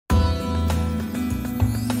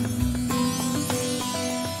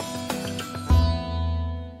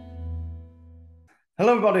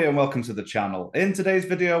Hello everybody and welcome to the channel. In today's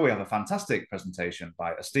video, we have a fantastic presentation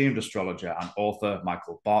by esteemed astrologer and author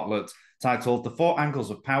Michael Bartlett titled The Four Angles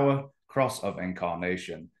of Power, Cross of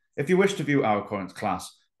Incarnation. If you wish to view our current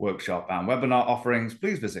class, workshop and webinar offerings,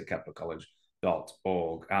 please visit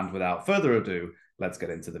KeplerCollege.org. And without further ado, let's get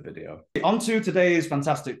into the video. On to today's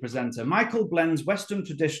fantastic presenter. Michael blends Western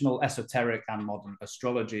traditional esoteric and modern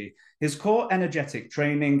astrology. His core energetic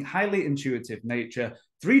training, highly intuitive nature,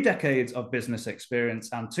 3 decades of business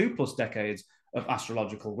experience, and 2+ decades of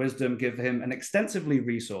astrological wisdom give him an extensively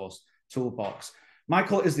resourced toolbox.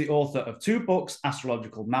 Michael is the author of 2 books,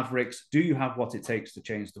 Astrological Mavericks, Do You Have What It Takes to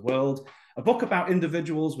Change the World? A book about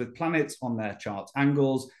individuals with planets on their chart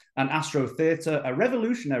angles, and Astro Theatre, a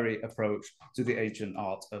revolutionary approach to the ancient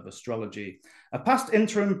art of astrology. A past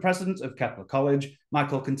interim president of Kepler College,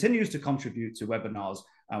 Michael continues to contribute to webinars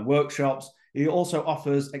and workshops. He also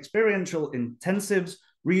offers experiential intensives,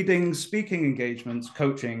 readings, speaking engagements,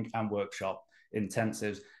 coaching, and workshop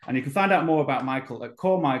intensives. And you can find out more about Michael at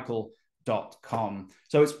coremichael.com.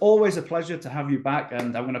 So it's always a pleasure to have you back,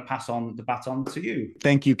 and I'm going to pass on the baton to you.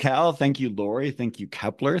 Thank you, Cal. Thank you, Lori. Thank you,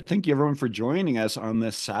 Kepler. Thank you, everyone, for joining us on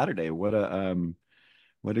this Saturday. What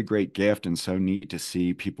a great gift, and so neat to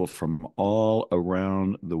see people from all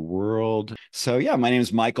around the world. So yeah, my name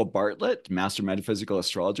is Michael Bartlett, Master Metaphysical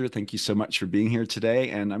Astrologer. Thank you so much for being here today.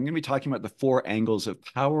 And I'm going to be talking about the 4 angles of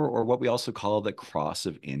power, or what we also call the Cross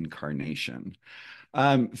of Incarnation.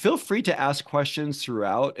 Feel free to ask questions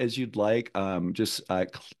throughout as you'd like. Just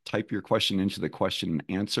type your question into the question and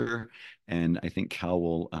answer. And I think Cal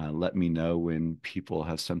will let me know when people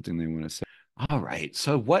have something they want to say. All right,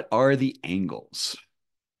 so what are the angles?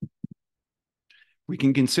 We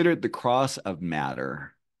can consider it the cross of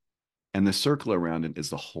matter, and the circle around it is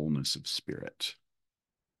the wholeness of spirit.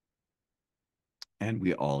 And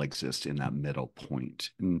we all exist in that middle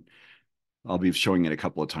point. And I'll be showing it a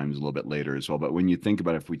couple of times a little bit later as well. But when you think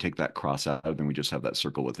about it, if we take that cross out, then we just have that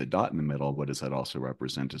circle with a dot in the middle. What does that also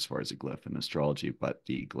represent as far as a glyph in astrology, but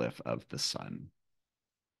the glyph of the sun?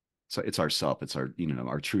 So it's our self, it's our,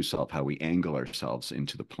 our true self, how we angle ourselves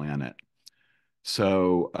into the planet.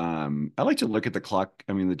 So I like to look at the clock,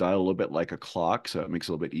 the dial a little bit like a clock, so it makes it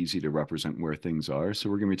a little bit easy to represent where things are. So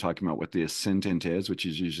we're going to be talking about what the ascendant is, which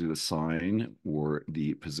is usually the sign or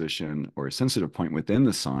the position or a sensitive point within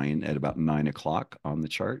the sign at about 9 o'clock on the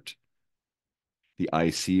chart. The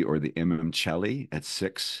IC or the Michel at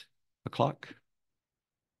 6 o'clock.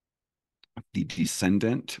 The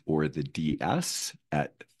descendant or the DS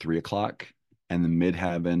at 3 o'clock. And the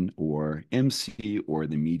midheaven or MC or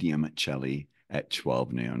the medium Celli at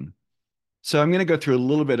 12 noon. So I'm going to go through a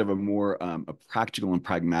little bit of a more a practical and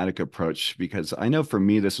pragmatic approach, because I know for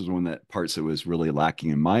me, this was one of the parts that was really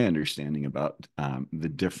lacking in my understanding about the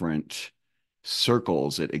different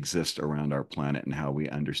circles that exist around our planet and how we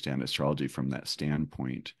understand astrology from that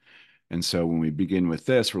standpoint. And so when we begin with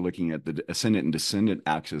this, we're looking at the ascendant and descendant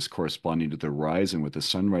axis corresponding to the horizon, with the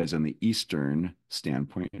sunrise on the eastern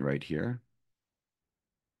standpoint right here,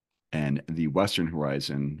 and the western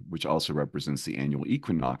horizon, which also represents the annual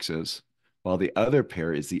equinoxes, while the other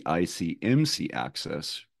pair is the IC-MC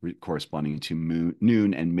axis, corresponding to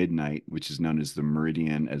noon and midnight, which is known as the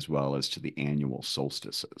meridian, as well as to the annual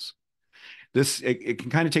solstices. It can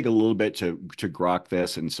kind of take a little bit to grok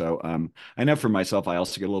this. And so I know for myself, I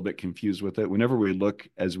also get a little bit confused with it. Whenever we look,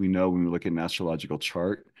 as we know, when we look at an astrological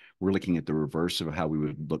chart, we're looking at the reverse of how we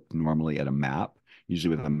would look normally at a map.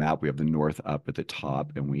 Usually with a map, we have the north up at the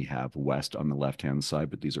top and we have west on the left-hand side,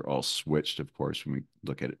 but these are all switched, of course, when we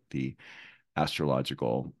look at the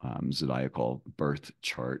astrological zodiacal birth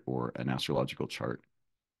chart or an astrological chart.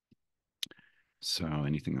 So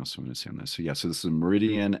anything else I want to say on this? So yeah, so this is a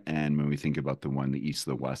meridian, and when we think about the one, the east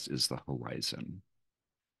of the west is the horizon.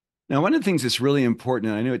 Now, one of the things that's really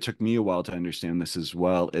important, and I know it took me a while to understand this as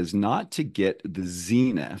well, is not to get the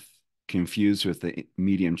zenith confused with the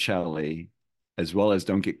medium Celli, as well as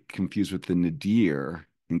don't get confused with the nadir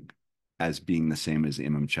as being the same as the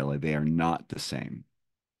Celli. They are not the same.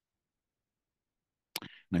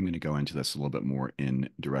 And I'm going to go into this a little bit more in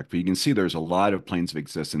direct, but you can see there's a lot of planes of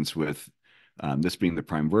existence, with this being the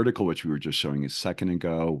prime vertical, which we were just showing a second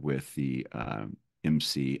ago, with the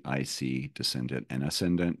MC, IC, descendant, and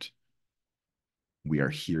ascendant. We are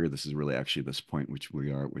here. This is really actually this point, which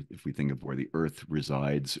we are, if we think of where the Earth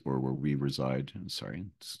resides or where we reside. I'm sorry,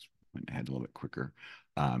 went ahead a little bit quicker,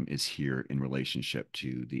 is here in relationship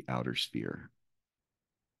to the outer sphere.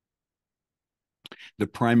 The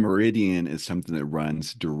prime meridian is something that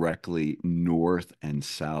runs directly north and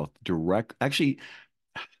south, actually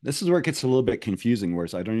this is where it gets a little bit confusing,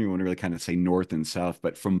 whereas I don't even want to really kind of say north and south,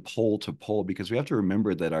 but from pole to pole, because we have to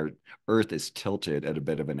remember that our Earth is tilted at a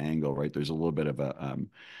bit of an angle, right? There's a little bit of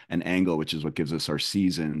an angle, which is what gives us our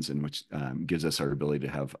seasons and which gives us our ability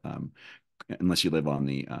to have, unless you live on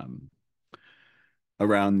the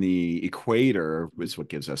around the equator, is what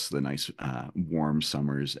gives us the nice warm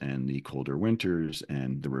summers and the colder winters,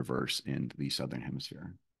 and the reverse in the southern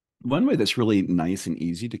hemisphere. One way that's really nice and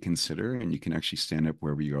easy to consider, and you can actually stand up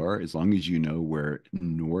wherever you are, as long as you know where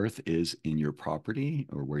north is in your property,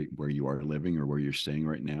 or where you are living or where you're staying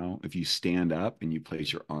right now. If you stand up and you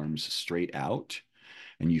place your arms straight out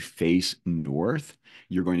and you face north,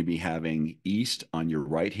 you're going to be having east on your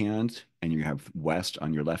right hand, and you have west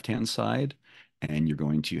on your left hand side. And you're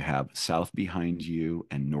going to have south behind you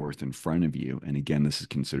and north in front of you. And again, this is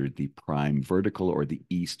considered the prime vertical, or the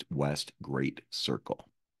east-west great circle.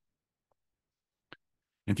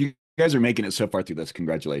 If you guys are making it so far through this,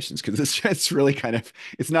 congratulations, because it's really kind of,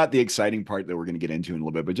 it's not the exciting part that we're going to get into in a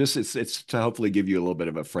little bit, but just it's to hopefully give you a little bit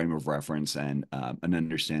of a frame of reference and an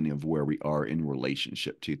understanding of where we are in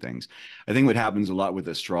relationship to things. I think what happens a lot with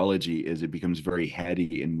astrology is it becomes very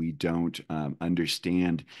heady, and we don't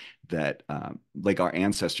understand that, like our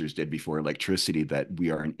ancestors did before electricity, that we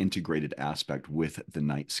are an integrated aspect with the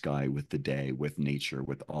night sky, with the day, with nature,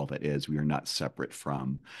 with all that is. We are not separate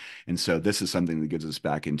from. And so this is something that gives us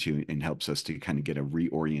back into and helps us to kind of get a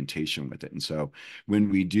reorientation with it. And so when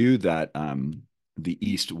we do that, the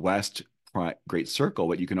east-west great circle,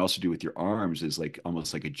 what you can also do with your arms is like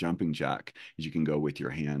almost like a jumping jack, is you can go with your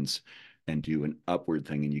hands and do an upward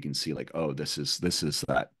thing, and you can see like, oh, this is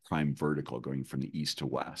that prime vertical going from the east to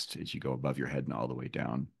west as you go above your head and all the way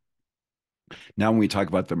down. Now, when we talk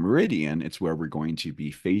about the meridian, it's where we're going to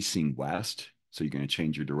be facing west. So you're going to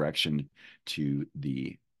change your direction to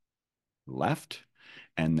the left.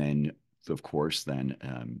 And then, of course,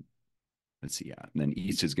 then let's see, yeah. And then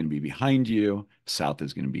east is going to be behind you, south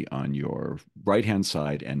is going to be on your right-hand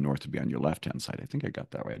side, and north will be on your left-hand side. I think I got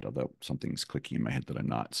that right, although something's clicking in my head that I'm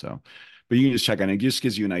not. So, but you can just check on it. It just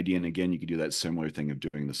gives you an idea. And again, you can do that similar thing of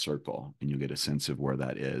doing the circle, and you'll get a sense of where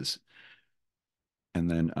that is. And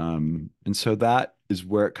then, and so that is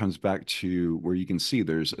where it comes back to where you can see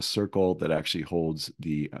there's a circle that actually holds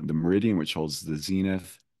the meridian, which holds the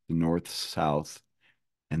zenith, the north, south,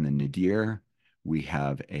 and the nadir. We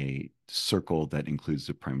have a circle that includes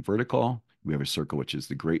the prime vertical. We have a circle which is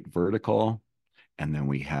the great vertical, and then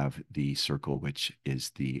we have the circle which is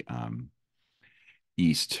the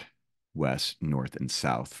east, west, north, and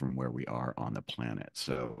south from where we are on the planet.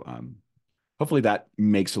 So hopefully that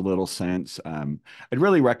makes a little sense. I'd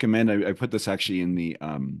really recommend, I put this actually in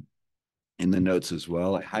the notes as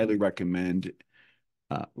well. I highly recommend,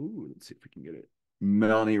 let's see if we can get it.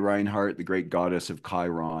 Melanie Reinhardt, the great goddess of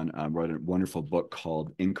Chiron, wrote a wonderful book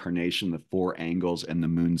called Incarnation, the Four Angles and the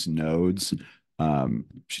Moon's Nodes.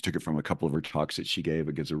 She took it from a couple of her talks that she gave.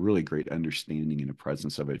 It gives a really great understanding and a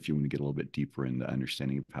presence of it if you want to get a little bit deeper in the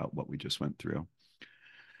understanding of what we just went through.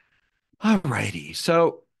 All righty.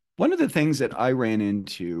 So one of the things that I ran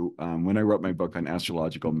into when I wrote my book on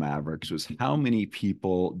astrological mavericks was how many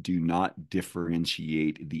people do not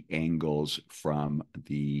differentiate the angles from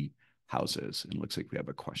the houses. And it looks like we have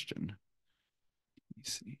a question. Let me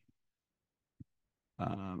see.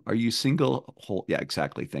 Are you single whole? Yeah,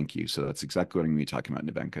 exactly. Thank you. So that's exactly what I'm going to be talking about,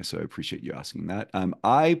 Nevenka. So I appreciate you asking that.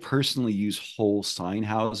 I personally use whole sign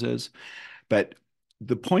houses, but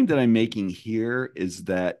the point that I'm making here is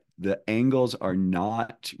that the angles are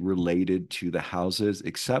not related to the houses,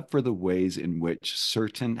 except for the ways in which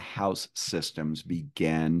certain house systems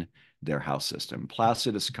began their house system.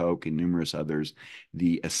 Placidus Koch and numerous others,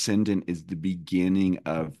 the ascendant is the beginning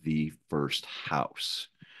of the first house.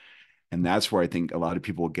 And that's where I think a lot of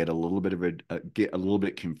people get a little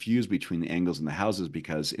bit confused between the angles and the houses,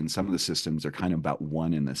 because in some of the systems they're kind of about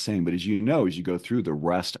one and the same. But as you know, as you go through the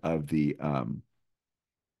rest of the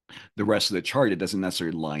rest of the chart, it doesn't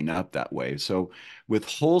necessarily line up that way. So with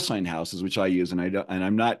whole sign houses, which I use, and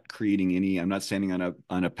I'm not creating any, I'm not standing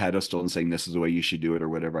on a pedestal and saying this is the way you should do it or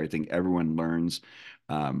whatever. I think everyone learns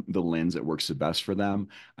the lens that works the best for them.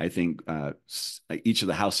 I think each of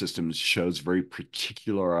the house systems shows very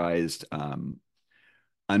particularized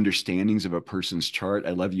understandings of a person's chart.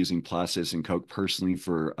 I love using Placidus and Koch personally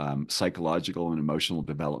for psychological and emotional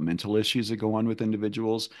developmental issues that go on with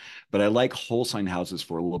individuals. But I like whole sign houses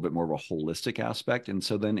for a little bit more of a holistic aspect. And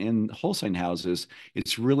so then in whole sign houses,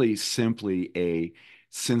 it's really simply a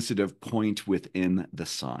sensitive point within the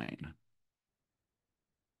sign.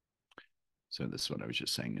 So this is what I was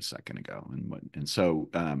just saying a second ago. So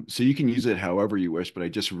you can use it however you wish, but I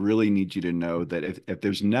just really need you to know that if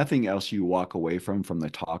there's nothing else you walk away from the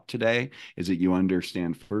talk today, is that you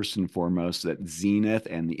understand first and foremost that Zenith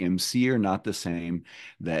and the MC are not the same,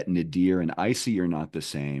 that Nadir and Icy are not the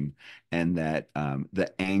same, and that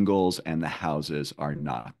the angles and the houses are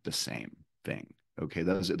not the same thing. Okay,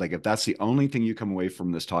 those like if that's the only thing you come away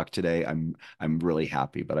from this talk today, I'm really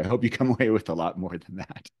happy, but I hope you come away with a lot more than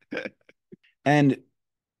that. And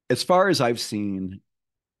as far as I've seen,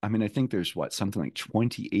 I mean, I think there's something like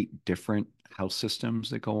 28 different house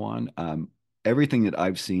systems that go on. Everything that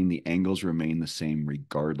I've seen, the angles remain the same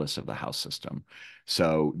regardless of the house system.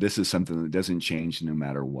 So this is something that doesn't change no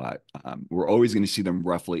matter what. We're always going to see them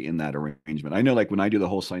roughly in that arrangement. I know, like when I do the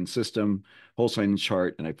whole sign system, whole sign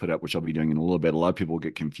chart, and I put up, which I'll be doing in a little bit, a lot of people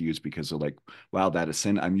get confused because they're like, wow, that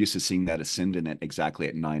ascendant, I'm used to seeing that ascendant at exactly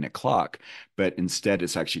at 9 o'clock. But instead,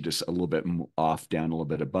 it's actually just a little bit off, down, a little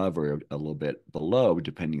bit above, or a little bit below,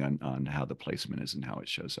 depending on how the placement is and how it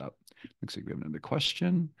shows up. Looks like we have another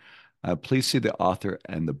question. Please see the author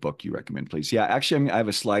and the book you recommend, please. Yeah, actually, I have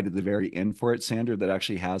a slide at the very end for it, Sandra, that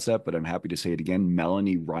actually has that, but I'm happy to say it again.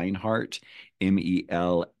 Melanie Reinhart,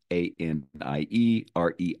 MELANIEREINHART.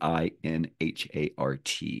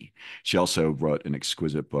 She also wrote an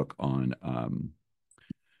exquisite book on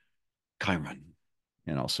Chiron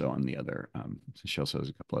and also on the other, she also has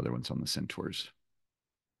a couple other ones on the centaurs.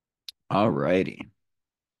 All righty.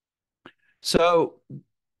 So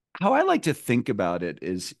how I like to think about it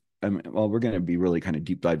is, well, we're going to be really kind of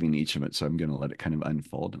deep diving each of it, so I'm going to let it kind of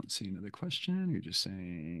unfold. Let's see, another question. You're just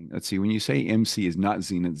saying, let's see, when you say MC is not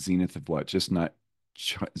zenith, zenith of what? Just not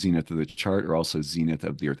zenith of the chart, or also zenith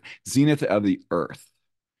of the earth? Zenith of the earth.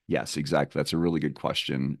 Yes, exactly. That's a really good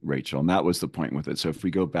question, Rachel. And that was the point with it. So if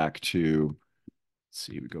we go back to, let's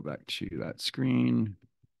see, we go back to that screen,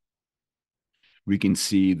 we can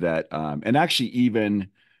see that, and actually even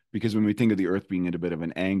because when we think of the Earth being at a bit of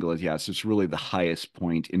an angle, yes, it's really the highest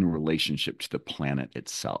point in relationship to the planet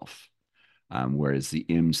itself. Whereas the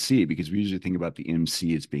MC, because we usually think about the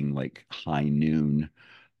MC as being like high noon,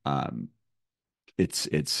 it's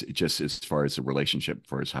just as far as the relationship, as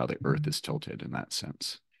far as how the Earth is tilted in that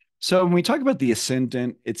sense. So when we talk about the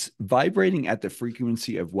ascendant, it's vibrating at the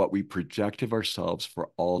frequency of what we project of ourselves for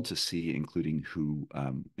all to see, including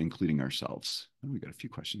ourselves. Oh, we got a few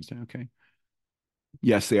questions now. Okay.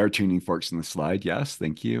 Yes, they are tuning forks in the slide. Yes,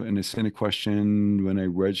 thank you. And it's in a question, when I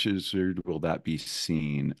registered, will that be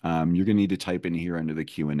seen? You're going to need to type in here under the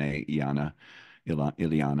Q&A,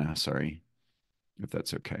 Ileana, sorry, if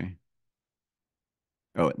that's okay.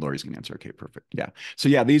 Oh, Lori's going to answer. Okay, perfect. Yeah. So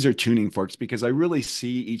yeah, these are tuning forks because I really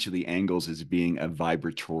see each of the angles as being a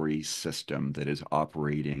vibratory system that is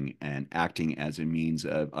operating and acting as a means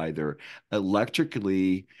of either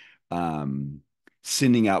electrically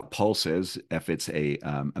sending out pulses, if it's a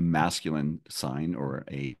masculine sign or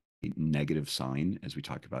a negative sign, as we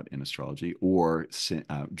talk about in astrology, or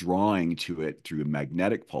drawing to it through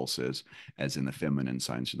magnetic pulses, as in the feminine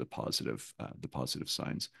signs or the positive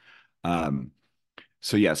signs.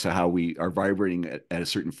 So yeah, so how we are vibrating at a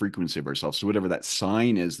certain frequency of ourselves. So whatever that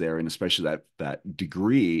sign is there, and especially that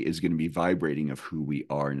degree is going to be vibrating of who we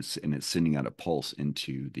are, and it's sending out a pulse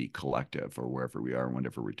into the collective or wherever we are and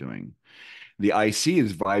whatever we're doing. The IC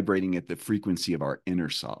is vibrating at the frequency of our inner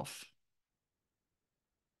self.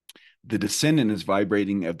 The descendant is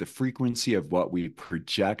vibrating at the frequency of what we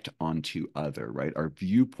project onto other, right? Our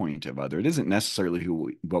viewpoint of other. It isn't necessarily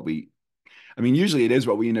I mean, usually it is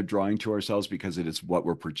what we end up drawing to ourselves because it is what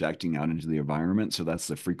we're projecting out into the environment. So that's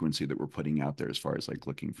the frequency that we're putting out there as far as like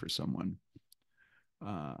looking for someone.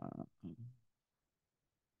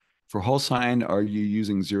 For whole sign, are you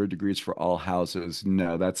using 0 degrees for all houses?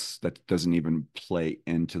 No, that doesn't even play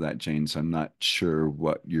into that, Jane. So I'm not sure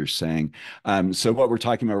what you're saying. So what we're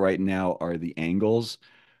talking about right now are the angles.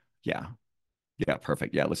 Yeah. Yeah,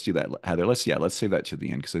 perfect. Yeah, let's do that, Heather. Let's save that to the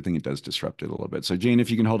end because I think it does disrupt it a little bit. So Jane, if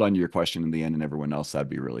you can hold on to your question in the end and everyone else, that'd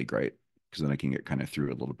be really great because then I can get kind of through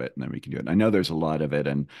it a little bit and then we can do it. I know there's a lot of it.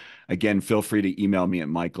 And again, feel free to email me at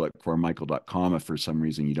michael@coremichael.com. If for some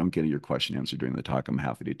reason you don't get your question answered during the talk, I'm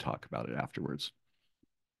happy to talk about it afterwards.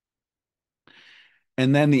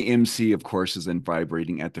 And then the MC, of course, is then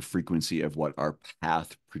vibrating at the frequency of what our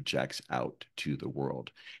path projects out to the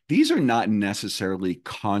world. These are not necessarily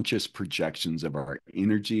conscious projections of our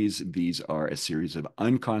energies. These are a series of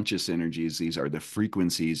unconscious energies. These are the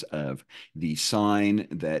frequencies of the sign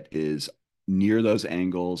that is near those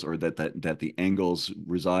angles or that the angles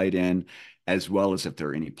reside in, as well as if there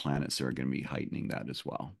are any planets that are going to be heightening that as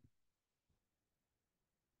well.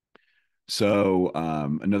 So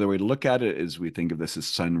another way to look at it is we think of this as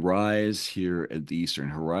sunrise here at the eastern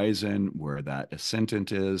horizon where that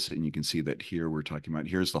ascendant is. And you can see that here we're talking about,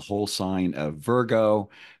 here's the whole sign of Virgo.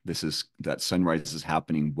 This is that sunrise is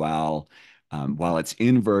happening while it's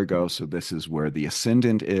in Virgo. So this is where the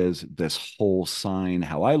ascendant is. This whole sign,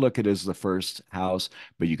 how I look at it, is the first house,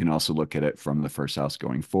 but you can also look at it from the first house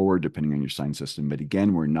going forward, depending on your sign system. But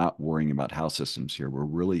again, we're not worrying about house systems here. We're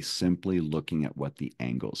really simply looking at what the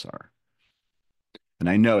angles are. And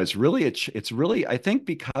I know it's really, I think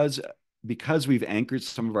because we've anchored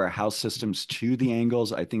some of our house systems to the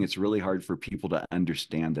angles, I think it's really hard for people to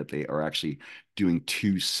understand that they are actually doing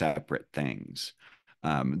two separate things.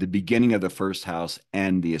 The beginning of the first house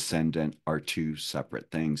and the ascendant are two separate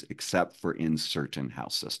things, except for in certain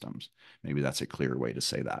house systems. Maybe that's a clearer way to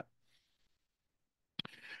say that.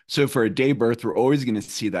 So for a day birth, we're always going to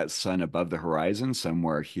see that sun above the horizon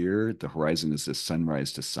somewhere here. The horizon is the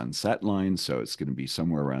sunrise to sunset line. So it's going to be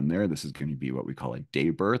somewhere around there. This is going to be what we call a day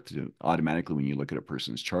birth. Automatically, when you look at a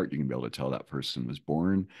person's chart, you can be able to tell that person was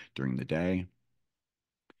born during the day.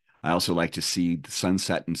 I also like to see the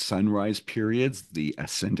sunset and sunrise periods. The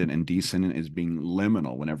ascendant and descendant is being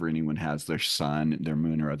liminal whenever anyone has their sun, their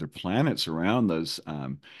moon, or other planets around those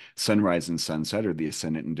sunrise and sunset, or the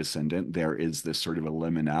ascendant and descendant. There is this sort of a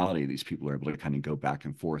liminality. These people are able to kind of go back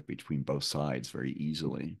and forth between both sides very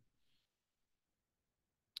easily.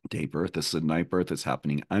 Day birth, this is a night birth that's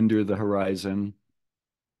happening under the horizon.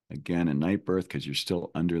 Again, a night birth because you're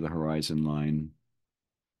still under the horizon line.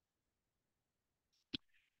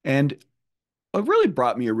 And what really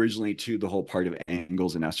brought me originally to the whole part of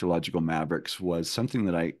angles and astrological mavericks was something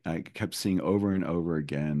that I kept seeing over and over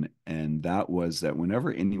again. And that was that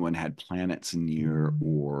whenever anyone had planets near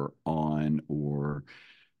or on or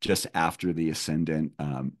just after the ascendant,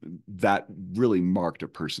 that really marked a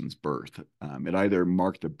person's birth. It either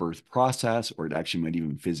marked the birth process or it actually might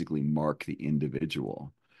even physically mark the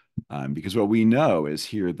individual. Because what we know is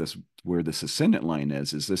here, this where this ascendant line is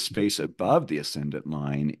this space above the ascendant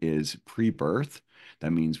line is pre-birth. That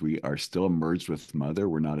means we are still merged with mother.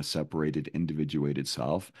 We're not a separated, individuated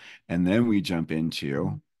self. And then we jump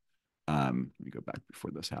into, let me go back before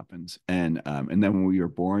this happens. And then when we are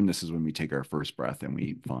born, this is when we take our first breath and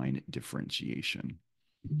we find differentiation.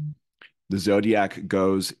 The zodiac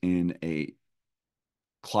goes in a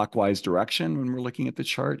clockwise direction when we're looking at the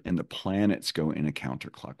chart, and the planets go in a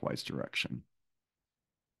counterclockwise direction.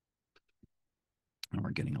 And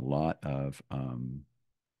we're getting a lot of,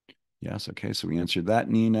 yes, okay, so we answered that,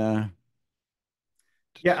 Nina.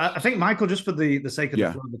 Yeah, I think Michael, just for the sake of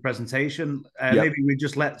the flow of the presentation, maybe we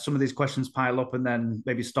just let some of these questions pile up and then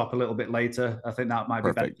maybe stop a little bit later. I think that might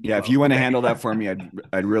be better. Perfect. Yeah, if you want to handle that for me,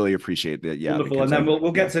 I'd really appreciate that. Yeah, wonderful. And then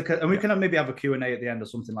we'll get to, and we can maybe have a Q&A at the end or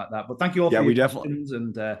something like that. But thank you all for your questions.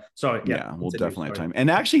 And sorry, we'll definitely have time.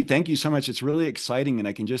 And actually, thank you so much. It's really exciting, and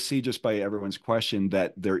I can just see just by everyone's question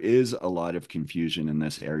that there is a lot of confusion in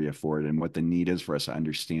this area for it, and what the need is for us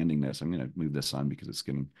understanding this. I'm going to move this on because it's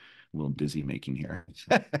getting a little dizzy making here.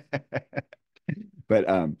 But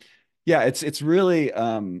yeah, it's really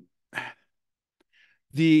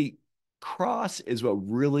the cross is what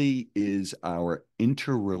really is our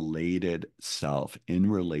interrelated self in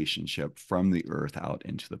relationship from the earth out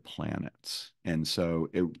into the planets. And so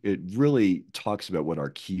it really talks about what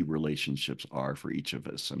our key relationships are for each of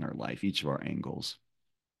us in our life, each of our angles.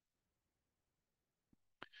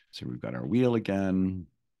 So we've got our wheel again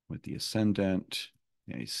with the ascendant,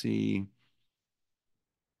 the AC,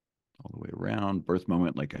 all the way around. Birth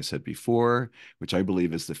moment, like I said before, which I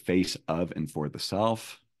believe is the face of and for the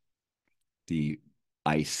self. The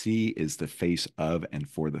IC is the face of and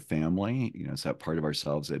for the family. You know, it's that part of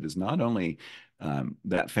ourselves that is not only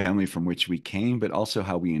that family from which we came, but also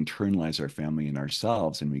how we internalize our family and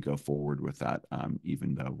ourselves, and we go forward with that,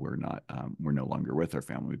 even though we're no longer with our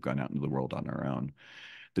family. We've gone out into the world on our own.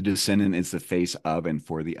 The descendant is the face of and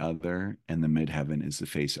for the other, and the midheaven is the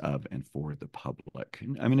face of and for the public.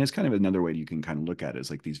 I mean, it's kind of another way you can kind of look at it as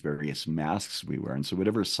like these various masks we wear. And so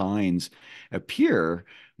whatever signs appear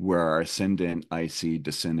where our ascendant, IC,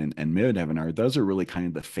 descendant, and midheaven are, those are really kind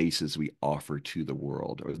of the faces we offer to the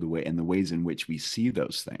world, or the ways in which we see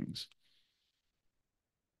those things.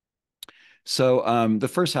 So the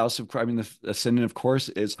first house of, the ascendant, of course,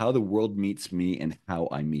 is how the world meets me and how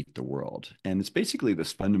I meet the world. And it's basically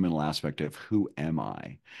this fundamental aspect of who am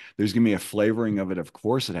I? There's going to be a flavoring of it. Of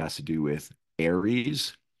course, it has to do with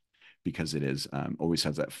Aries, because it is always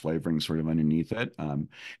has that flavoring sort of underneath it. And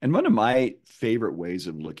one of my favorite ways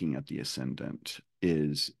of looking at the ascendant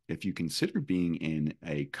is if you consider being in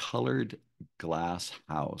a colored glass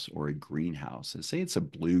house or a greenhouse, and say it's a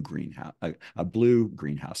blue greenhouse, a blue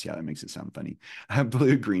greenhouse. Yeah, that makes it sound funny. A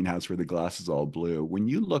blue greenhouse where the glass is all blue. When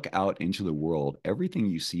you look out into the world, everything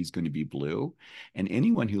you see is going to be blue. And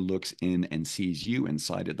anyone who looks in and sees you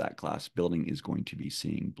inside of that glass building is going to be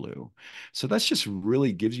seeing blue. So that's just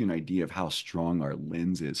really gives you an idea of how strong our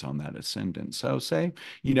lens is on that ascendant. So say,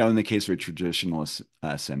 in the case of a traditional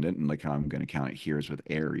ascendant, and like how I'm going to count it here is with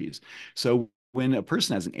Aries. So when a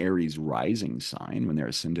person has an Aries rising sign, when their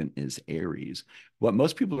ascendant is Aries, what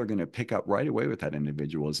most people are going to pick up right away with that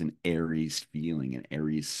individual is an Aries feeling, an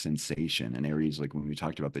Aries sensation, an Aries, like when we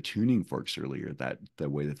talked about the tuning forks earlier, that the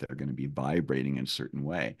way that they're going to be vibrating in a certain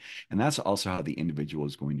way. And that's also how the individual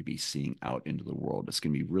is going to be seeing out into the world. It's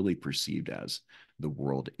going to be really perceived as the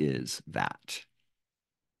world is that.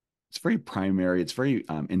 It's very primary. It's very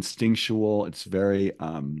instinctual. It's very,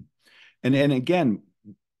 and again,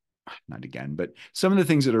 not again, but some of the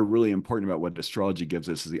things that are really important about what astrology gives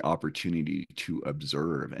us is the opportunity to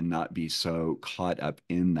observe and not be so caught up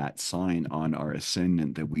in that sign on our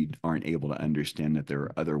ascendant that we aren't able to understand that there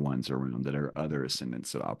are other ones around, that are other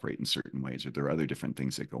ascendants that operate in certain ways, or there are other different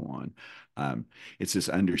things that go on. It's this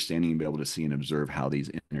understanding and be able to see and observe how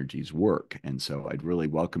these energies work. And so I'd really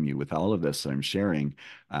welcome you with all of this that I'm sharing.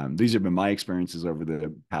 These have been my experiences over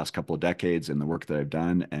the past couple of decades and the work that I've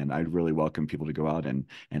done. And I'd really welcome people to go out and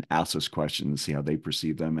ask those questions and see how they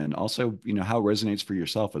perceive them. And also, how it resonates for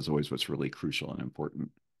yourself is always what's really crucial and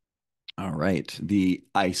important. All right. The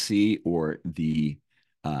IC or the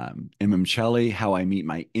Michel, how I meet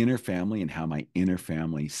my inner family and how my inner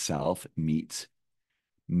family self meets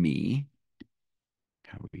me.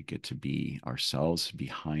 How we get to be ourselves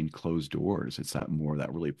behind closed doors. It's that more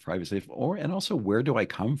that really privacy, and also where do I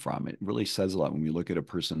come from? It really says a lot when we look at a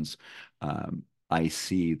person's I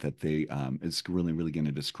see that they it's really, really going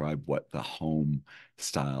to describe what the home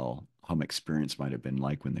experience might have been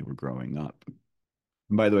like when they were growing up.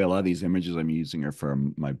 And by the way, a lot of these images I'm using are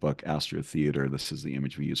from my book, Astro Theater. This is the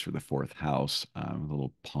image we use for the fourth house, with a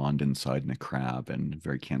little pond inside and a crab, and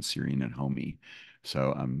very Cancerian and homey.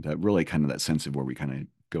 So that really kind of that sense of where we kind of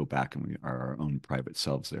go back and we are our own private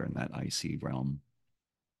selves there in that IC realm.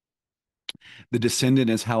 The descendant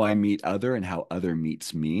is how I meet other and how other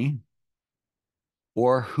meets me.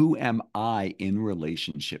 Or who am I in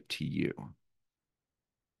relationship to you?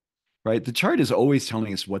 Right? The chart is always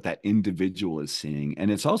telling us what that individual is seeing. And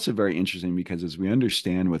it's also very interesting because as we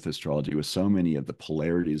understand with astrology, with so many of the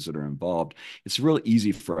polarities that are involved, it's real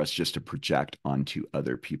easy for us just to project onto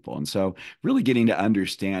other people. And so really getting to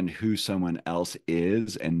understand who someone else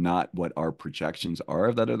is and not what our projections are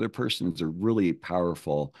of that other person is a really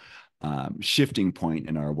powerful shifting point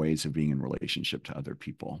in our ways of being in relationship to other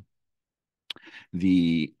people.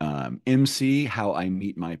 The MC, how I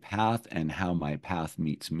meet my path and how my path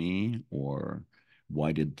meets me, or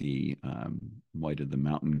why did the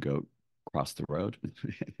mountain goat cross the road?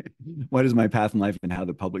 What is my path in life and how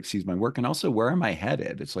the public sees my work, and also where am I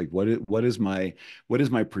headed? It's like what is my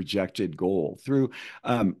projected goal through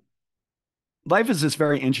life is this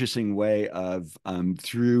very interesting way of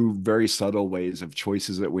through very subtle ways of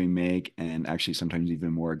choices that we make, and actually sometimes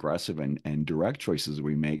even more aggressive and direct choices that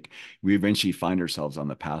we make, we eventually find ourselves on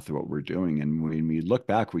the path of what we're doing. And when we look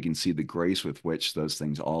back, we can see the grace with which those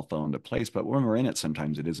things all fell into place. But when we're in it,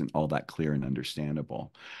 sometimes it isn't all that clear and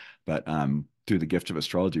understandable. But through the gift of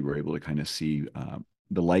astrology, we're able to kind of see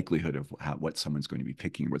the likelihood of what someone's going to be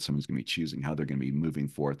picking, what someone's going to be choosing, how they're going to be moving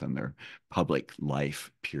forth on their public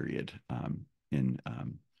life period in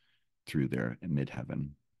through their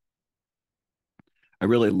midheaven. I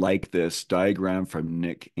really like this diagram from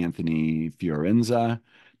Nick Anthony Fiorenza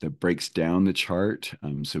that breaks down the chart.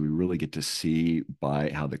 So we really get to see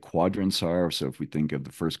by how the quadrants are. So if we think of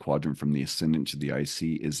the first quadrant from the ascendant to the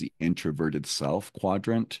IC is the introverted self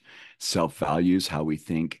quadrant, self values, how we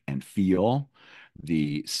think and feel.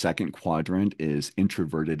 The second quadrant is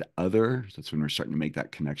introverted other. That's when we're starting to make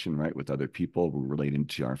that connection, right, with other people. We're relating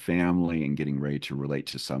to our family and getting ready to relate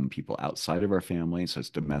to some people outside of our family. So it's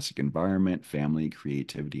domestic environment, family,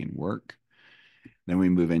 creativity, and work. Then we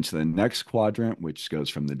move into the next quadrant, which goes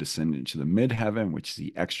from the descendant to the midheaven, which is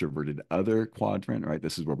the extroverted other quadrant, right?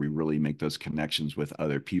 This is where we really make those connections with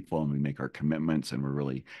other people and we make our commitments and we're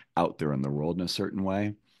really out there in the world in a certain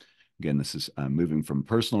way. Again, this is moving from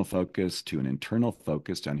personal focus to an internal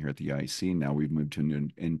focus down here at the IC. Now we've moved to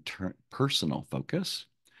an personal focus.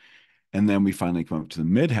 And then we finally come up to the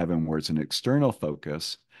midheaven where it's an external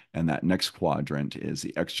focus. And that next quadrant is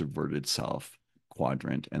the extroverted self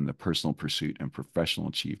quadrant and the personal pursuit and professional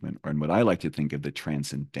achievement, and what I like to think of the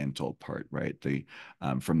transcendental part, right? The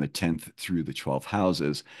from the 10th through the 12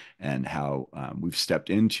 houses, and how we've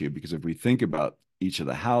stepped into, because if we think about each of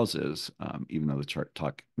the houses, even though the chart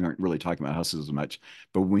we aren't really talking about houses as much,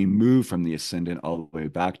 but when we move from the ascendant all the way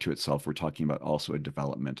back to itself, we're talking about also a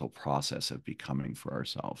developmental process of becoming for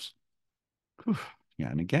ourselves. Whew. Yeah,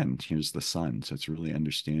 and again, here's the sun. So it's really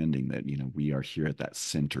understanding that, we are here at that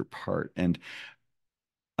center part. And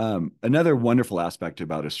another wonderful aspect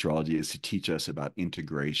about astrology is to teach us about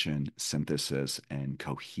integration, synthesis, and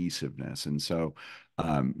cohesiveness. And so,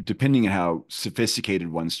 depending on how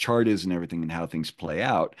sophisticated one's chart is and everything and how things play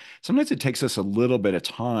out, sometimes it takes us a little bit of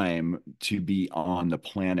time to be on the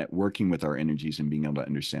planet working with our energies and being able to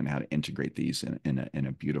understand how to integrate these in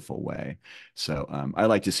a beautiful way. So I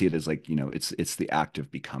like to see it as like, it's the act of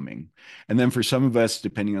becoming. And then for some of us,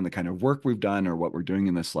 depending on the kind of work we've done or what we're doing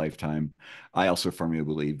in this lifetime, I also firmly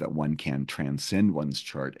believe that one can transcend one's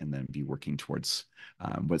chart and then be working towards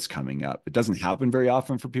what's coming up. It doesn't happen very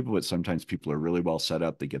often for people, but sometimes people are really well set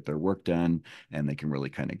up. They get their work done and they can really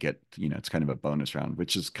kind of get, it's kind of a bonus round,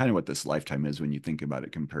 which is kind of what this lifetime is when you think about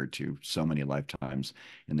it compared to so many lifetimes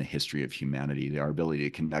in the history of humanity. Our ability to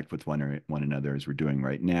connect with one another as we're doing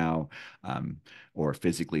right now, or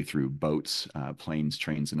physically through boats, planes,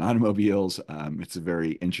 trains, and automobiles. It's a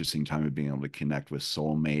very interesting time of being able to connect with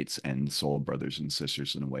soulmates and soul brothers and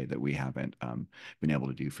sisters in a way that we haven't been able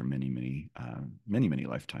to do for many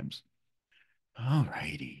lifetimes. All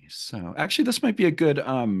righty. So actually, this might be a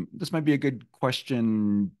good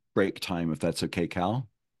question break time, if that's okay, Cal.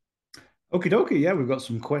 Okie dokie. Yeah, we've got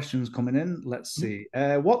some questions coming in. Let's see.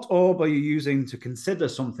 What orb are you using to consider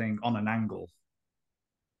something on an angle?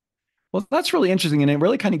 Well, that's really interesting. And it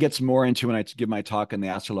really kind of gets more into when I give my talk on the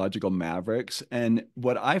astrological mavericks. And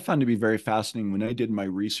what I found to be very fascinating when I did my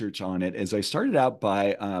research on it is I started out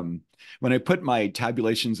by when I put my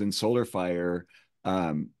tabulations in Solar Fire,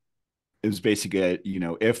 it was basically,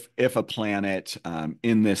 if a planet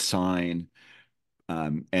in this sign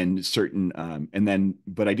and certain and then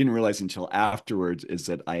but I didn't realize until afterwards is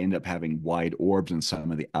that I end up having wide orbs in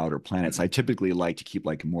some of the outer planets. I typically like to keep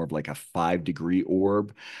like more of like a 5-degree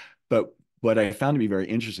orb, but what I found to be very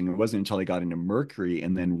interesting, it wasn't until I got into Mercury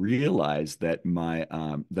and then realized that my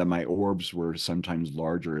orbs were sometimes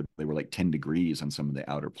larger. They were like 10 degrees on some of the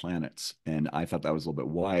outer planets, and I thought that was a little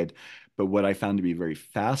bit wide. But what I found to be very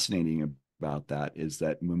fascinating about that is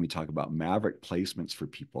that when we talk about maverick placements for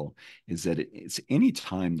people, is that it's any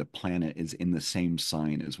time the planet is in the same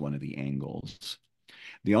sign as one of the angles.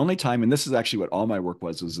 The only time, and this is actually what all my work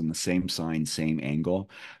was in the same sign, same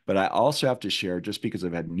angle. But I also have to share, just because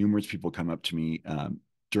I've had numerous people come up to me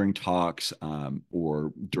during talks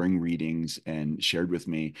or during readings and shared with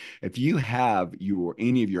me, if you have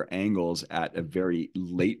any of your angles at a very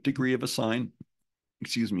late degree of a sign,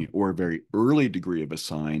 excuse me, or a very early degree of a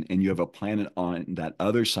sign, and you have a planet on that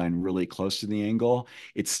other sign really close to the angle,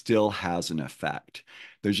 it still has an effect.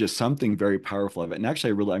 There's just something very powerful of it. And actually,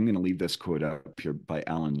 I'm going to leave this quote up here by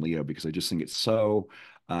Alan Leo, because I just think it's so,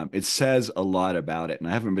 it says a lot about it. And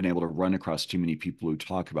I haven't been able to run across too many people who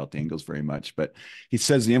talk about the angles very much, but he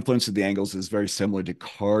says the influence of the angles is very similar to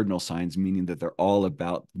cardinal signs, meaning that they're all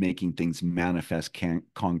about making things manifest,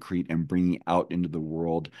 concrete, and bringing out into the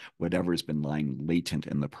world whatever has been lying latent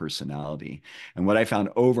in the personality. And what I found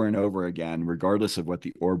over and over again, regardless of what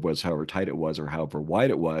the orb was, however tight it was or however wide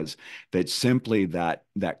it was, that simply that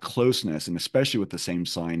closeness, and especially with the same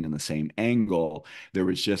sign and the same angle, there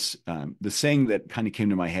was just the saying that kind of came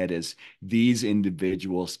to my head is, these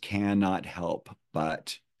individuals cannot help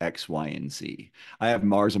but X, Y, and Z. I have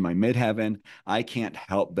Mars in my midheaven. I can't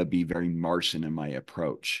help but be very Martian in my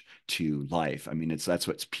approach to life. I mean, that's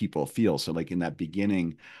what people feel. So like in that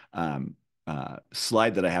beginning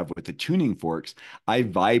slide that I have with the tuning forks, I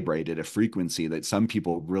vibrate at a frequency that some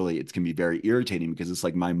people really, it can be very irritating, because it's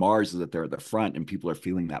like my Mars is up there at the front and people are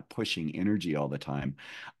feeling that pushing energy all the time.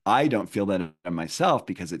 I don't feel that in myself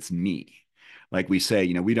because it's me. Like we say,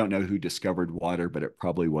 we don't know who discovered water, but it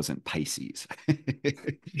probably wasn't Pisces.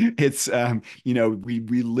 It's,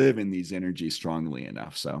 we live in these energies strongly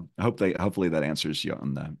enough. So hopefully that answers you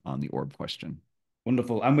on the orb question.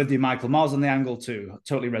 Wonderful. I'm with you, Michael. Mars on the angle too.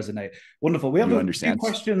 Totally resonate. Wonderful. We have You a few understand?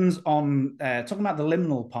 questions on talking about the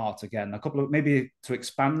liminal part again. A couple of maybe to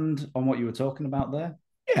expand on what you were talking about there.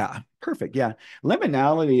 Yeah, perfect. Yeah.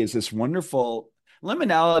 Liminality is this wonderful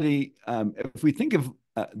liminality. If we think of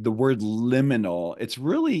the word liminal, it's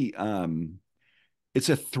really it's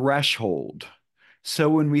a threshold. So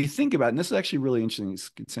when we think about, and this is actually really interesting,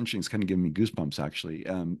 it's interesting, it's kind of giving me goosebumps actually,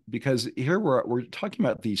 because here we're talking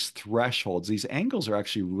about these thresholds. These angles are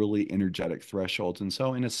actually really energetic thresholds. And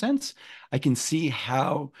so in a sense, I can see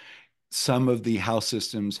how some of the house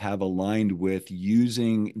systems have aligned with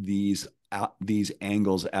using these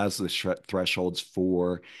angles as the thresholds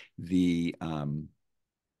the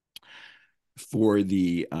for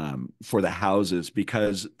the houses,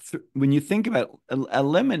 because when you think about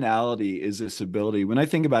liminality is this ability. When I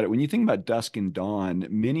think about it, when you think about dusk and dawn,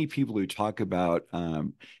 many people who talk about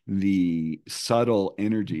the subtle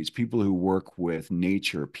energies, people who work with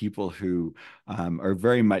nature, people who are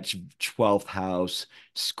very much 12th house,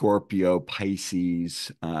 Scorpio,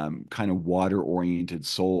 Pisces, kind of water oriented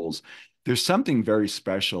souls. There's something very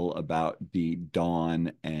special about the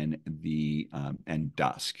dawn and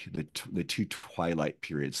dusk, the two twilight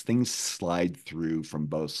periods. Things slide through from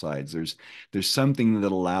both sides. There's something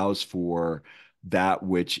that allows for that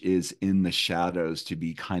which is in the shadows to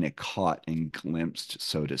be kind of caught and glimpsed,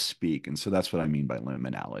 so to speak. And so that's what I mean by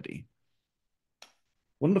liminality.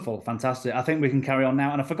 Wonderful, fantastic. I think we can carry on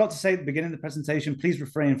now. And I forgot to say at the beginning of the presentation, please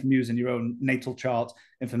refrain from using your own natal chart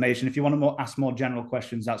information. If you want to ask more general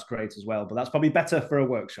questions, that's great as well. But that's probably better for a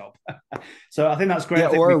workshop. So I think that's great. Yeah,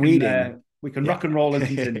 I think or a reading. we can Yeah. rock and roll and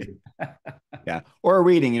continue. Yeah, or a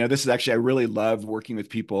reading. This is actually, I really love working with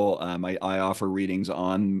people. I offer readings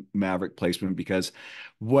on Maverick placement because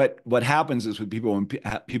what happens is with people, when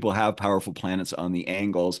people have powerful planets on the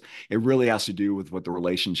angles, it really has to do with what the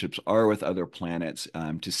relationships are with other planets,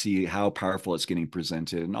 to see how powerful it's getting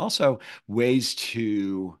presented, and also ways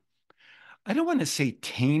to, I don't want to say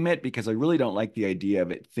tame it, because I really don't like the idea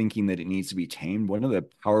of it thinking that it needs to be tamed. One of the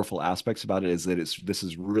powerful aspects about it is that this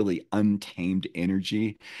is really untamed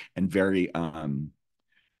energy, and very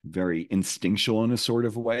instinctual in a sort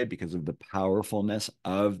of way, because of the powerfulness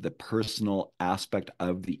of the personal aspect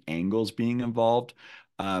of the angles being involved.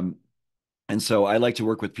 And so I like to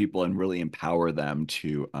work with people and really empower them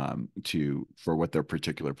to for what their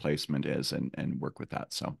particular placement is, and work with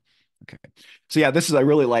that. So okay. So yeah, I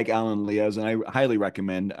really like Alan Leo's, and I highly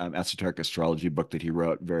recommend Esoteric Astrology book that he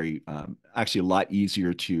wrote. Very, actually a lot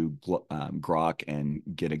easier to grok and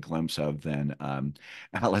get a glimpse of than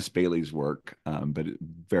Alice Bailey's work, but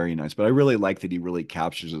very nice. But I really like that he really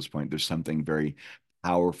captures this point. There's something very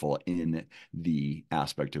powerful in the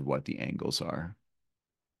aspect of what the angles are.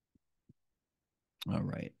 All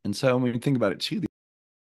right. And so when we think about it too,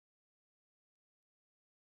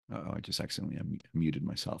 oh, I just accidentally muted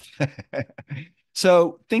myself.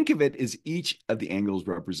 So think of it as each of the angles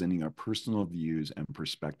representing our personal views and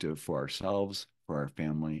perspective for ourselves, for our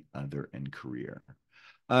family, other, and career.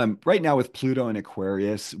 Right now with Pluto and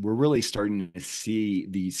Aquarius, we're really starting to see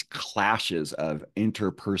these clashes of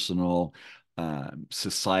interpersonal,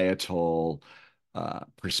 societal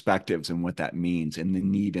perspectives, and what that means, and the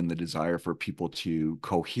need and the desire for people to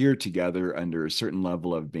cohere together under a certain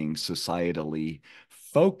level of being societally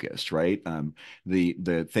focused, right?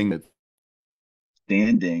 The thing that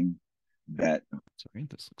standing that, sorry,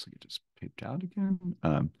 this looks like it just pipped out again.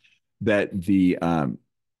 That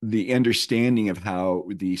the understanding of how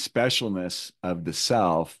the specialness of the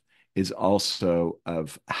self is also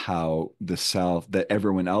of how the self, that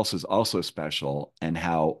everyone else is also special, and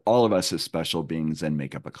how all of us as special beings then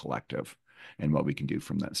make up a collective, and what we can do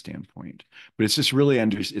from that standpoint. But it's just really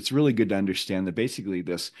it's really good to understand that basically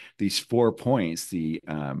these 4 points, the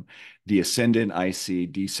ascendant,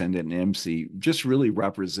 IC, descendant, and MC, just really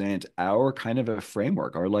represent our kind of a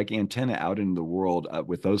framework, our like antenna out in the world,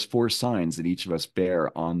 with those 4 signs that each of us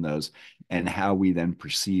bear on those, and how we then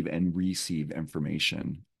perceive and receive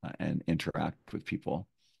information, and interact with people.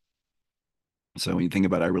 So when you think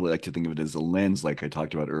about it, I really like to think of it as a lens, like I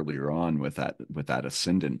talked about earlier on, with that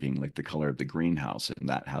ascendant being like the color of the greenhouse, and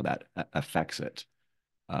that how that affects it.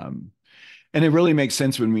 Um, and it really makes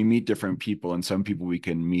sense when we meet different people, and some people we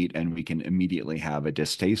can meet and we can immediately have a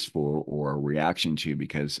distaste for or a reaction to,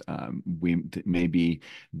 because we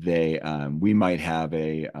might have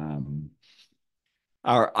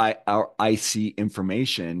our IC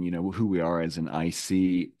information, who we are as an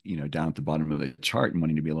IC, down at the bottom of the chart, and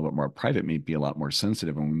wanting to be a little bit more private, may be a lot more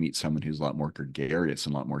sensitive when we meet someone who's a lot more gregarious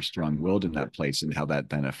and a lot more strong-willed in that place, and how that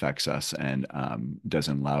then affects us, and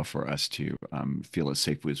doesn't allow for us to feel as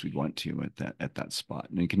safe as we want to at that spot.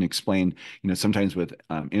 And it can explain, sometimes with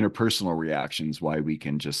interpersonal reactions, why we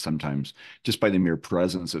can just sometimes, just by the mere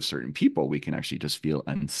presence of certain people, we can actually just feel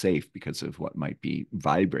unsafe because of what might be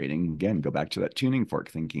vibrating. Again, go back to that tuning fork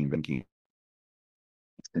thinking,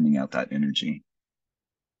 sending out that energy.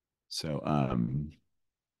 So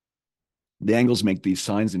the angles make these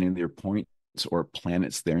signs, and in their point or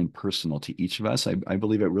planets there and personal to each of us. I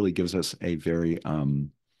believe it really gives us a very,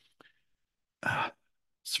 what's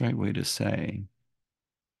the right way to say?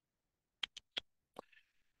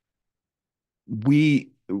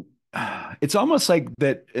 We it's almost like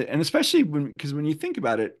that, and especially because when you think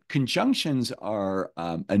about it, conjunctions are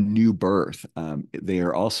a new birth. They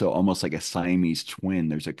are also almost like a Siamese twin.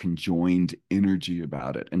 There's a conjoined energy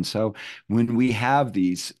about it. And so when we have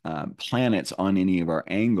these planets on any of our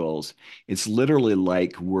angles, it's literally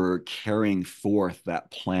like we're carrying forth that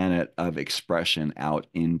planet of expression out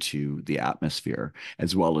into the atmosphere,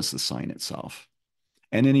 as well as the sign itself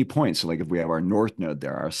and any point. So, like if we have our north node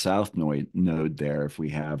there, our south node there, if we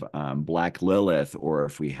have Black Lilith, or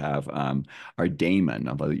if we have our daemon,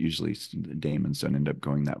 although usually the daemons don't end up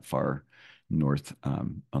going that far north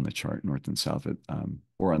on the chart, north and south,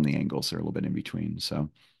 or on the angles, they're a little bit in between. So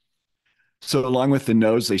along with the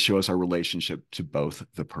nodes, they show us our relationship to both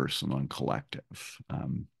the personal and collective.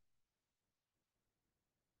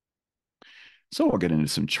 So we'll get into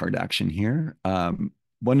some chart action here.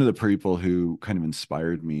 One of the people who kind of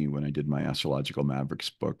inspired me when I did my Astrological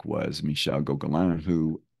Mavericks book was Michel Gauquelin,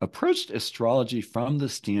 who approached astrology from the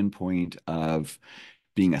standpoint of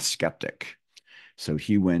being a skeptic. So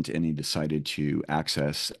he went and he decided to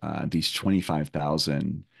access these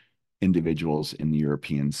 25,000 individuals in the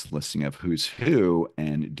Europeans listing of who's who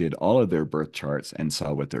and did all of their birth charts and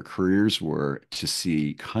saw what their careers were to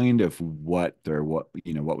see kind of what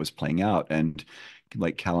was playing out. And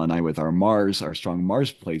like Cal and I with our Mars, our strong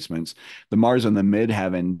Mars placements, the Mars on the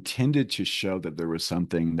midheaven tended to show that there was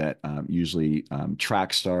something that usually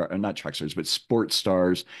track star, or not track stars, but sports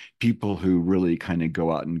stars, people who really kind of go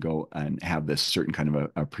out and go and have this certain kind of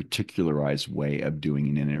a particularized way of doing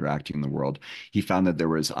and interacting in the world. He found that there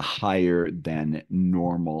was a higher than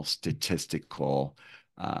normal statistical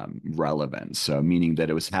relevance. So, meaning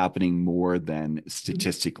that it was happening more than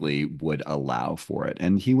statistically would allow for it.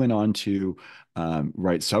 And he went on to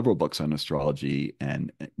write several books on astrology,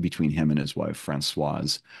 and between him and his wife,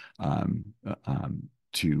 Francoise,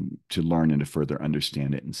 to learn and to further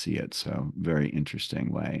understand it and see it. So, very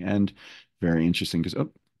interesting way, and very interesting because,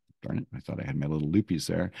 oh, darn it, I thought I had my little loopies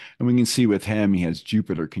there. And we can see with him, he has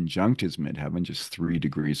Jupiter conjunct his midheaven just 3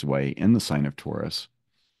 degrees away in the sign of Taurus.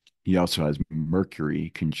 He also has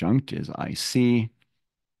Mercury conjunct his IC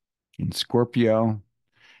in Scorpio.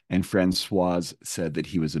 And Francoise said that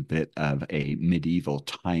he was a bit of a medieval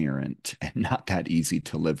tyrant and not that easy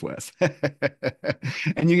to live with.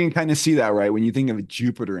 And you can kind of see that, right? When you think of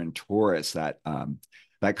Jupiter and Taurus, that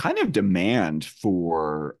kind of demand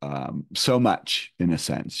for so much, in a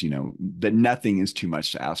sense, that nothing is too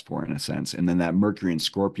much to ask for, in a sense. And then that Mercury and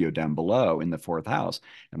Scorpio down below in the 4th house.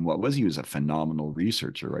 And what was he? Was a phenomenal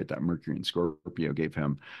researcher, right? That Mercury and Scorpio gave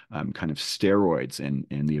him kind of steroids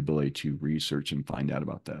in the ability to research and find out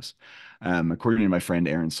about this. According to my friend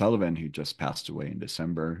Erin Sullivan, who just passed away in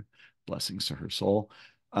December, blessings to her soul.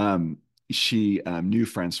 She knew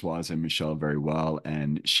Francoise and Michel very well,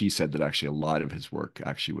 and she said that actually a lot of his work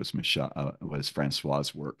actually was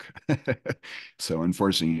Francois' work. So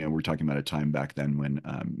unfortunately, we're talking about a time back then when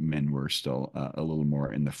men were still a little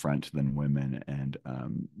more in the front than women, and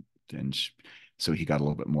so he got a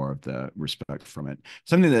little bit more of the respect from it.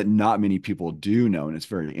 Something that not many people do know, and it's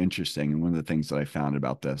very interesting. And one of the things that I found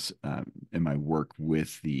about this in my work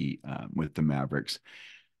with the Mavericks,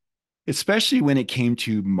 especially when it came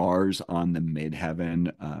to Mars on the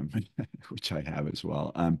midheaven, which I have as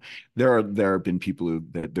well. There have been people who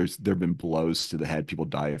there have been blows to the head. People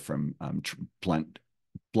die from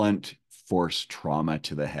blunt force trauma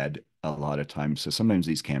to the head a lot of times. So sometimes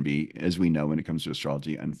these can be, as we know, when it comes to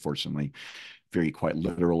astrology, unfortunately, very quite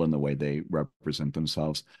literal in the way they represent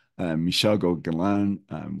themselves. Michel Gauquelin,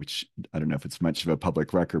 which I don't know if it's much of a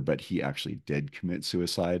public record, but he actually did commit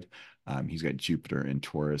suicide. He's got Jupiter in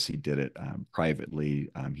Taurus. He did it privately.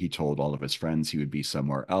 He told all of his friends he would be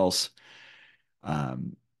somewhere else.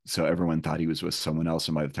 So everyone thought he was with someone else.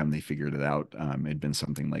 And by the time they figured it out, it had been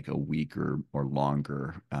something like a week or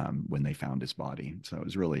longer when they found his body. So it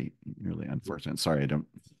was really, really unfortunate. Sorry, I don't,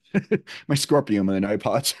 my Scorpio moon, I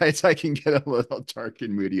apologize. I can get a little dark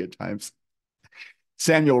and moody at times.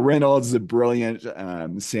 Samuel Reynolds, the brilliant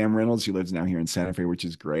Sam Reynolds, who lives now here in Santa Fe, which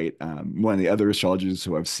is great. One of the other astrologers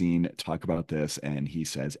who I've seen talk about this, and he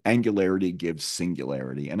says, angularity gives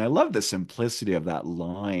singularity. And I love the simplicity of that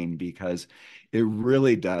line because it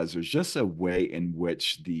really does. There's just a way in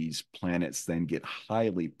which these planets then get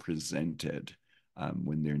highly presented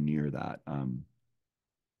when they're near that.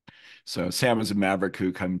 So Sam is a maverick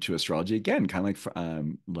who come to astrology again, kind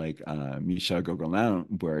of like Michel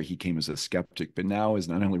Gauquelin, where he came as a skeptic, but now has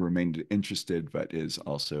not only remained interested, but is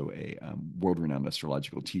also a world-renowned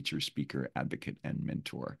astrological teacher, speaker, advocate, and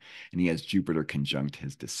mentor. And he has Jupiter conjunct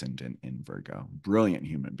his descendant in Virgo. Brilliant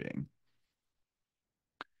human being.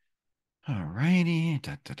 All righty.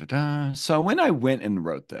 Da, da, da, da. So when I went and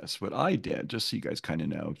wrote this, what I did, just so you guys kind of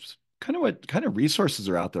know, kind of what kind of resources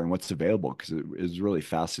are out there and what's available, because it is really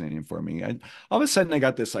fascinating for me. All of a sudden I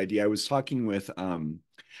got this idea. I was talking with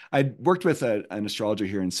I worked with an astrologer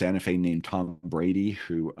here in Santa Fe named Tom Brady,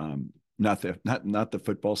 who not the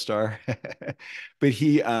football star, but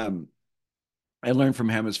he I learned from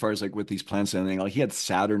him as far as like with these plants and everything. Like he had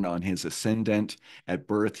Saturn on his ascendant. At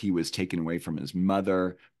birth, he was taken away from his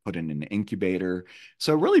mother, put in an incubator.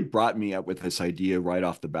 So it really brought me up with this idea right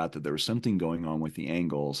off the bat that there was something going on with the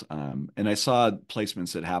angles. And I saw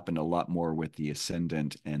placements that happened a lot more with the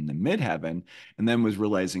ascendant and the midheaven, and then was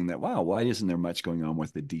realizing that, wow, why isn't there much going on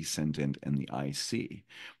with the descendant and the IC?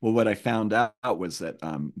 Well, what I found out was that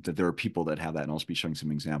there are people that have that, and I'll be showing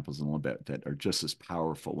some examples in a little bit that are just as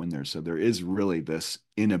powerful in there. So there is really this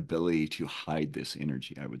inability to hide this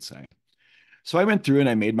energy, I would say. So I went through and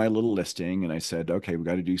I made my little listing and I said, okay, we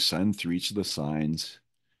got to do sun through each of the signs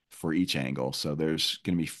for each angle. So there's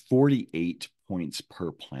going to be 48 points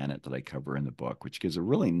per planet that I cover in the book, which gives a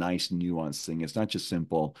really nice nuanced thing. It's not just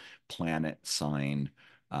simple planet, sign,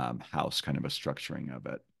 house kind of a structuring of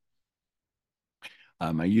it.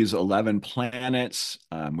 I use 11 planets,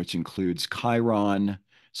 which includes Chiron.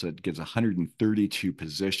 So it gives 132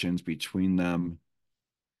 positions between them,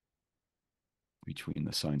 between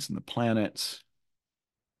the signs and the planets.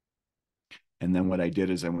 And then what I did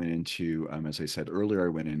is I went into, as I said earlier, I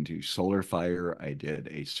went into Solar Fire. I did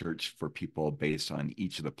a search for people based on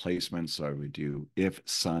each of the placements. So I would do if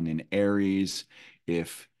Sun in Aries,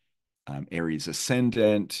 if Aries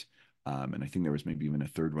Ascendant, and I think there was maybe even a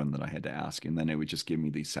third one that I had to ask. And then it would just give me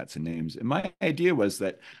these sets of names. And my idea was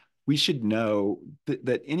that we should know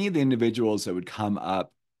that any of the individuals that would come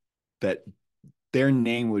up, that their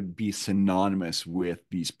name would be synonymous with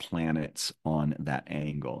these planets on that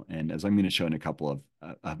angle. And as I'm going to show in a couple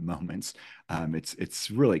of moments,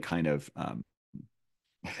 it's really kind of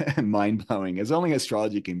mind-blowing, as only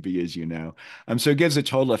astrology can be, as you know. So it gives a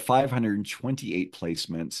total of 528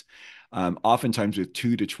 placements, oftentimes with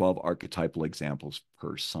 2 to 12 archetypal examples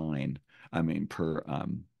per sign. I mean, per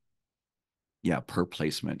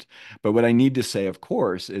placement. But what I need to say, of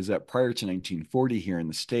course, is that prior to 1940 here in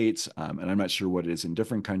the States, and I'm not sure what it is in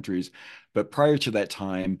different countries, but prior to that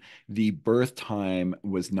time, the birth time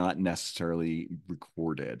was not necessarily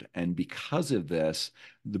recorded. And because of this,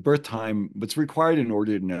 the birth time, what's required in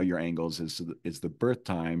order to know your angles is the birth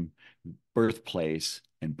time, birthplace,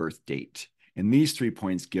 and birth date. And these 3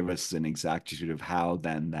 points give us an exactitude of how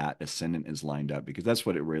then that ascendant is lined up, because that's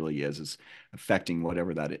what it really is affecting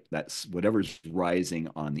whatever that's whatever's rising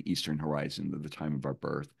on the eastern horizon at the time of our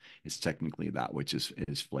birth is technically that which is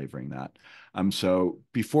flavoring that. So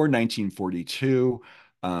before 1942,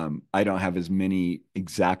 I don't have as many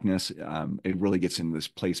exactness. It really gets into this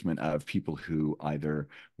placement of people who either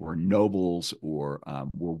were nobles or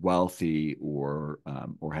were wealthy or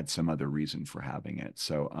had some other reason for having it.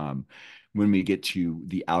 So when we get to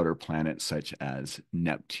the outer planets such as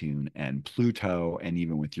Neptune and Pluto, and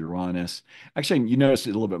even with Uranus, actually, you notice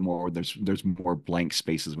it a little bit more. There's more blank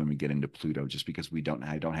spaces when we get into Pluto, just because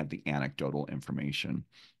I don't have the anecdotal information.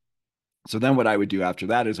 So then what I would do after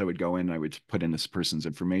that is I would go in and I would put in this person's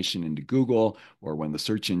information into Google or one of the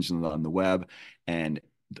search engines on the web, and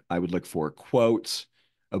I would look for quotes.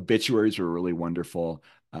 Obituaries were really wonderful.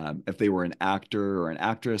 If they were an actor or an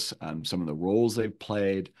actress, some of the roles they've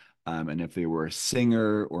played, and if they were a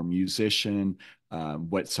singer or musician,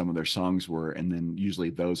 what some of their songs were. And then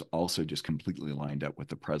usually those also just completely lined up with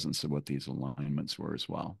the presence of what these alignments were as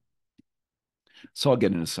well. So I'll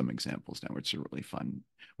get into some examples now, which are really fun.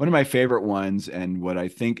 One of my favorite ones, and what I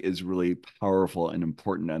think is really powerful and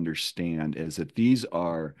important to understand, is that these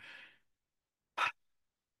are,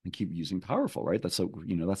 I keep using powerful, right? That's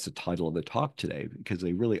that's the title of the talk today, because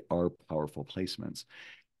they really are powerful placements.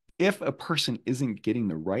 If a person isn't getting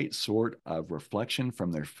the right sort of reflection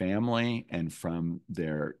from their family and from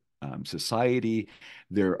their society,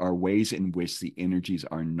 there are ways in which the energies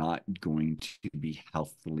are not going to be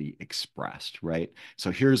healthily expressed, right?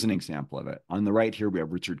 So here's an example of it. On the right here, we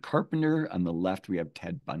have Richard Carpenter. On the left, we have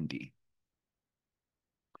Ted Bundy.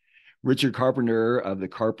 Richard Carpenter of the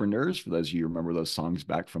Carpenters, for those of you who remember those songs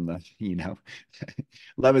back from the,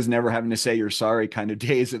 love is never having to say you're sorry kind of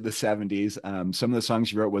days of the 70s. Some of the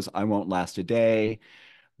songs he wrote was I Won't Last a Day,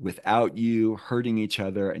 Without You, Hurting Each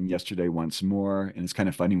Other, and Yesterday Once More. And it's kind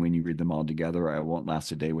of funny when you read them all together. I Won't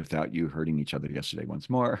Last a Day Without You, Hurting Each Other, Yesterday Once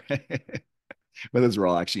More. But those are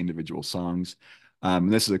all actually individual songs.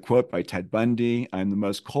 This is a quote by Ted Bundy. I'm the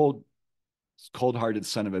most cold-hearted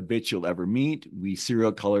son of a bitch you'll ever meet. We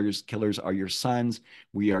serial killers are your sons.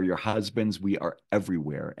 We are your husbands. We are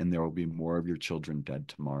everywhere, and there will be more of your children dead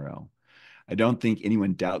tomorrow. I don't think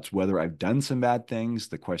anyone doubts whether I've done some bad things.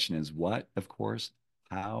 The question is what, of course,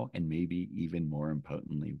 how, and maybe even more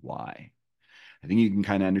importantly, why. I think you can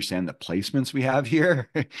kind of understand the placements we have here.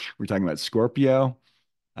 We're talking about Scorpio.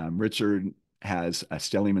 Richard has a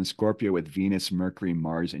stellium in Scorpio with Venus, Mercury,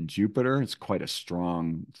 Mars, and Jupiter. It's quite a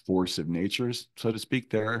strong force of nature, so to speak,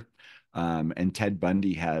 there. And Ted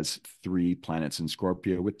Bundy has 3 planets in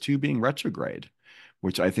Scorpio, with 2 being retrograde,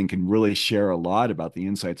 which I think can really share a lot about the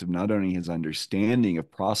insights of not only his understanding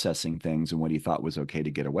of processing things and what he thought was okay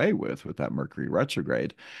to get away with that Mercury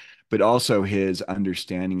retrograde, but also his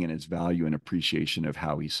understanding and his value and appreciation of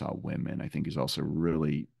how he saw women. I think is also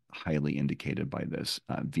really highly indicated by this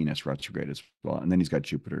Venus retrograde as well. And then he's got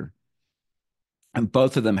Jupiter. And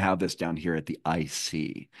both of them have this down here at the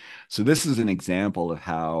IC. So this is an example of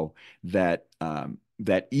how that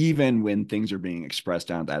that even when things are being expressed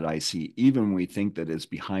down at that IC, even when we think that it's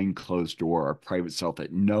behind closed door or private self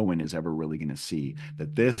that no one is ever really going to see,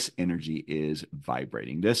 that this energy is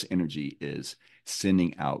vibrating. This energy is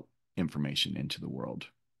sending out information into the world.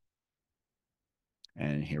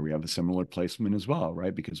 And here we have a similar placement as well,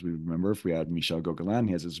 right? Because we remember if we had Michel Gauquelin,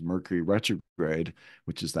 he has his Mercury retrograde,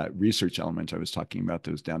 which is that research element I was talking about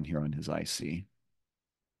that was down here on his IC.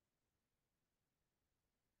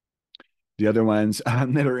 The other ones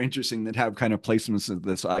that are interesting that have kind of placements of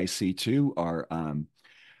this IC too are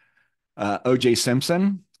O.J.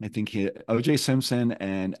 Simpson. I think O.J. Simpson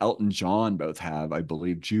and Elton John both have, I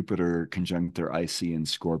believe, Jupiter conjunct their IC in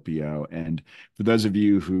Scorpio. And for those of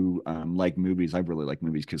you who like movies, I really like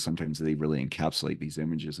movies because sometimes they really encapsulate these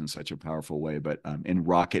images in such a powerful way. But in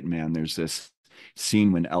Rocket Man, there's this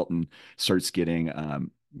scene when Elton starts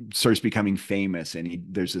becoming famous, and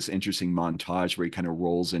there's this interesting montage where he kind of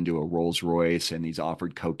rolls into a Rolls Royce, and he's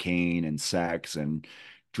offered cocaine and sex and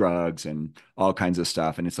drugs and all kinds of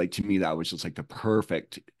stuff. And it's like, to me, that was just like the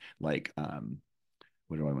perfect, like,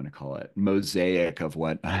 what do I want to call it? Mosaic of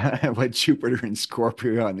what what Jupiter and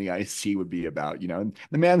Scorpio on the IC would be about, you know. And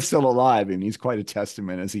the man's still alive, and he's quite a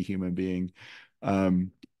testament as a human being.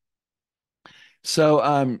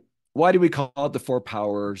 So why do we call it the 4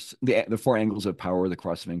 powers, the 4 angles of power, the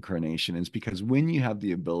cross of incarnation? Is because when you have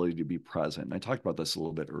the ability to be present, and I talked about this a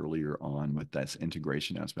little bit earlier on with this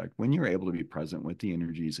integration aspect, when you're able to be present with the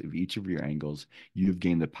energies of each of your angles, you've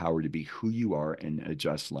gained the power to be who you are and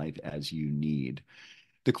adjust life as you need.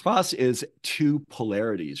 The cross is 2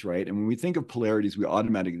 polarities, right? And when we think of polarities, we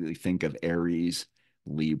automatically think of Aries,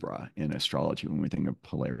 Libra in astrology when we think of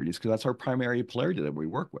polarities, because that's our primary polarity that we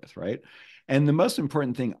work with, right? And the most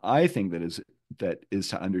important thing I think that is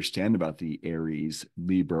to understand about the Aries,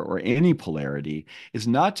 Libra, or any polarity is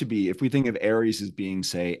not to be, if we think of Aries as being,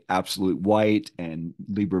 say, absolute white and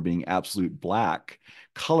Libra being absolute black,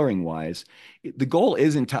 coloring wise, the goal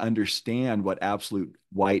isn't to understand what absolute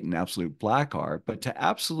white and absolute black are, but to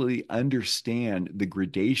absolutely understand the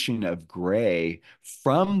gradation of gray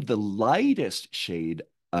from the lightest shade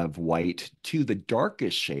of white to the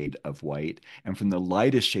darkest shade of white, and from the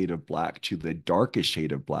lightest shade of black to the darkest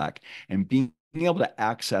shade of black, and being able to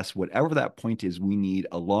access whatever that point is we need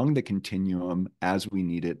along the continuum as we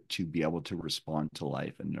need it to be able to respond to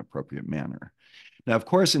life in an appropriate manner. Now, of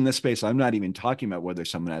course, in this space, I'm not even talking about whether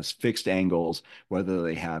someone has fixed angles, whether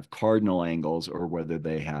they have cardinal angles, or whether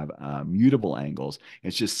they have mutable angles.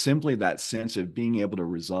 It's just simply that sense of being able to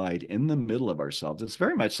reside in the middle of ourselves. It's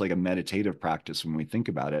very much like a meditative practice when we think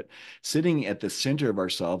about it, sitting at the center of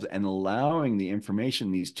ourselves and allowing the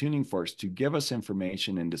information, these tuning forks, to give us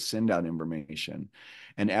information and to send out information.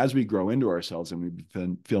 And as we grow into ourselves and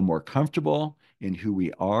we feel more comfortable in who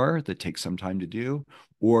we are, that takes some time to do,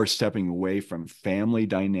 or stepping away from family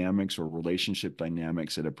dynamics or relationship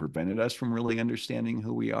dynamics that have prevented us from really understanding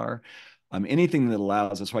who we are. Anything that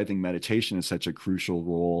allows, that's why I think meditation is such a crucial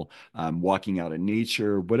role. Walking out in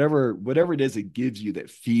nature, whatever it is it gives you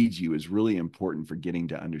that feeds you is really important for getting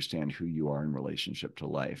to understand who you are in relationship to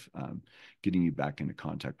life. Getting you back into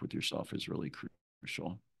contact with yourself is really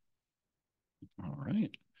crucial. All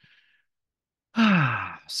right.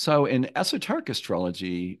 So in esoteric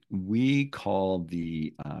astrology, we call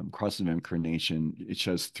the cross of incarnation, it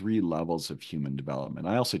shows 3 levels of human development.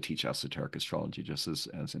 I also teach esoteric astrology just as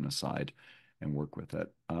an aside and work with it.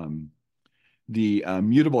 The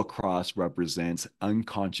mutable cross represents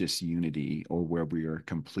unconscious unity, or where we are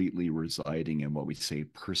completely residing in what we say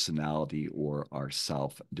personality or our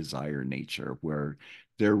self-desire nature, where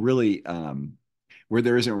there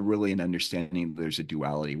isn't really an understanding that there's a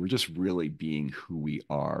duality. We're just really being who we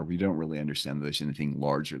are. We don't really understand that there's anything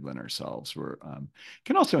larger than ourselves. We're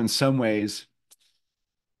can also in some ways,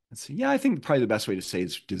 let's see. Yeah, I think probably the best way to say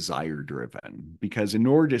is desire driven, because in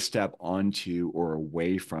order to step onto or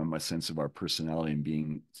away from a sense of our personality and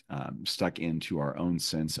being stuck into our own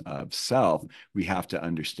sense of self, we have to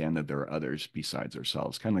understand that there are others besides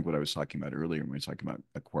ourselves. Kind of like what I was talking about earlier when we were talking about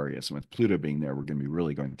Aquarius. And with Pluto being there, we're going to be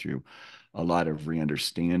really going through a lot of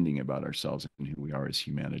re-understanding about ourselves and who we are as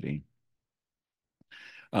humanity.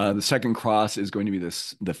 The second cross is going to be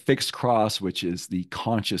the fixed cross, which is the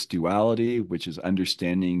conscious duality, which is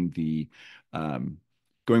understanding the um,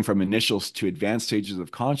 going from initials to advanced stages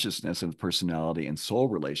of consciousness of personality and soul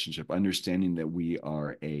relationship, understanding that we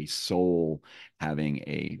are a soul having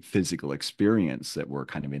a physical experience, that we're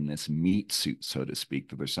kind of in this meat suit, so to speak,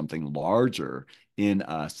 that there's something larger in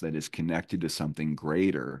us that is connected to something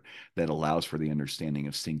greater that allows for the understanding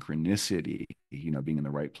of synchronicity, being in the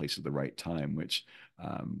right place at the right time, which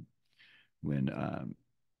when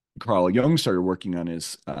Carl Jung started working on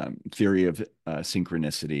his theory of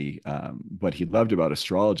synchronicity, what he loved about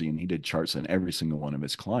astrology, and he did charts on every single one of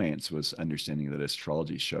his clients, was understanding that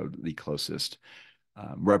astrology showed the closest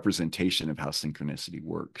representation of how synchronicity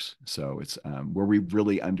works. So it's where we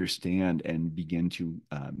really understand and begin to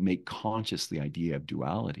make conscious the idea of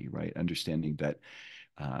duality, right? Understanding that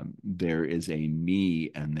there is a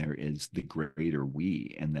me and there is the greater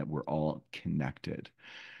we, and that we're all connected.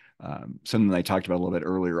 Something that I talked about a little bit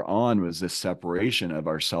earlier on was this separation of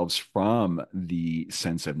ourselves from the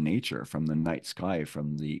sense of nature, from the night sky,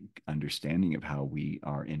 from the understanding of how we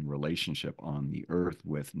are in relationship on the earth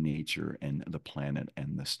with nature and the planet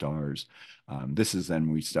and the stars. This is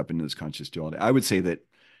then we step into this conscious duality.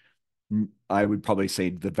 I would probably say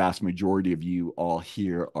the vast majority of you all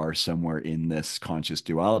here are somewhere in this conscious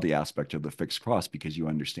duality aspect of the fixed cross, because you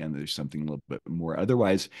understand that there's something a little bit more.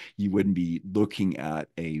 Otherwise, you wouldn't be looking at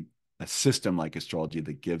a system like astrology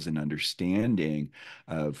that gives an understanding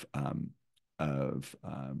of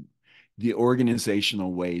the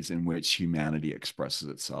organizational ways in which humanity expresses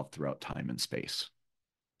itself throughout time and space.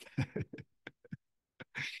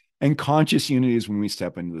 And conscious unity is when we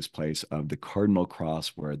step into this place of the cardinal cross,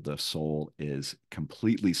 where the soul is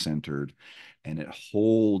completely centered and it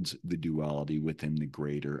holds the duality within the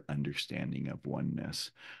greater understanding of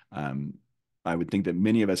oneness. I would think that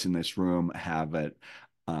many of us in this room have it,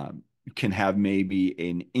 can have maybe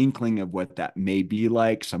an inkling of what that may be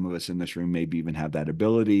like. Some of us in this room maybe even have that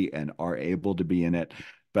ability and are able to be in it.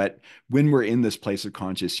 But when we're in this place of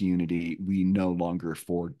conscious unity, we no longer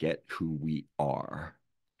forget who we are.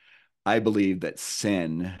 I believe that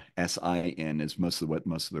sin, S-I-N, is what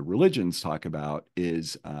most of the religions talk about,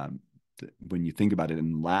 is when you think about it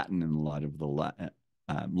in Latin and a lot of the Latin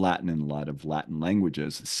and a lot of Latin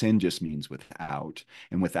languages, sin just means without,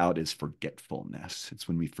 and without is forgetfulness. It's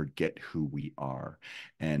when we forget who we are.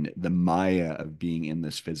 And the Maya of being in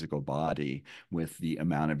this physical body with the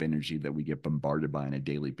amount of energy that we get bombarded by on a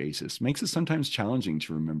daily basis makes it sometimes challenging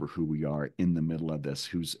to remember who we are in the middle of this,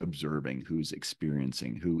 who's observing, who's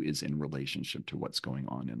experiencing, who is in relationship to what's going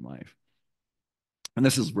on in life. And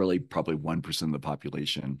this is really probably 1% of the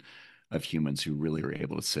population of humans who really are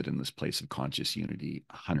able to sit in this place of conscious unity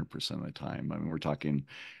 100% of the time. I mean, we're talking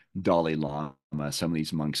Dalai Lama. Some of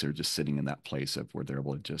these monks are just sitting in that place of where they're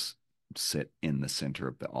able to just sit in the center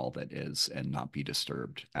of all that is and not be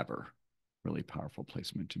disturbed ever. Really powerful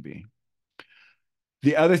placement to be.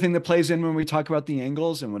 The other thing that plays in when we talk about the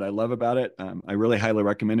angles and what I love about it, I really highly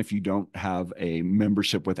recommend, if you don't have a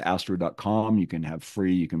membership with astro.com, you can have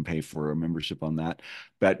free, you can pay for a membership on that.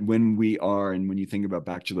 But when you think about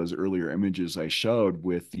back to those earlier images I showed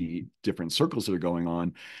with the different circles that are going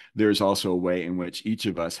on, there's also a way in which each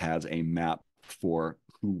of us has a map for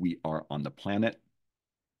who we are on the planet.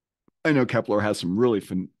 I know Kepler has some really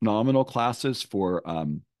phenomenal classes for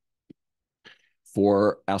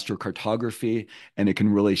astrocartography, and it can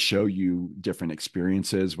really show you different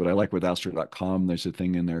experiences. What I like with astro.com, there's a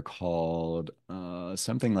thing in there called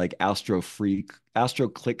something like Astro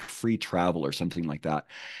Click Free Travel or something like that.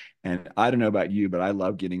 And I don't know about you, but I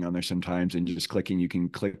love getting on there sometimes and just clicking. You can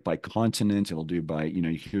click by continent. It'll do by,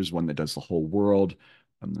 here's one that does the whole world.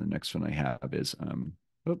 The next one I have is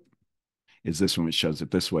this one, which shows it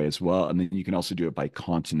this way as well. And then you can also do it by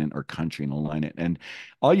continent or country and align it. And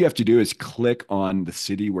all you have to do is click on the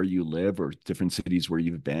city where you live or different cities where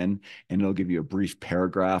you've been, and it'll give you a brief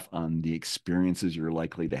paragraph on the experiences you're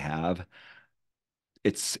likely to have.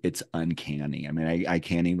 it's uncanny. I mean, I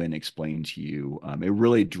can't even explain to you. It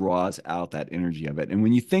really draws out that energy of it. And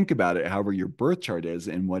when you think about it, however your birth chart is,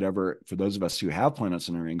 and whatever, for those of us who have planets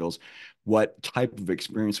in our angles, what type of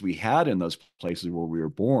experience we had in those places where we were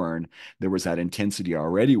born, there was that intensity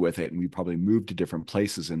already with it, and we probably moved to different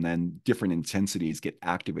places, and then different intensities get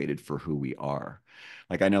activated for who we are.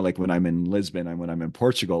 Like I know, like when I'm in Lisbon and when I'm in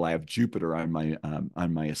Portugal, I have Jupiter on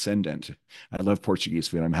my ascendant. I love Portuguese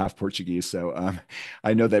food. I'm half Portuguese, so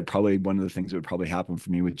I know that probably one of the things that would probably happen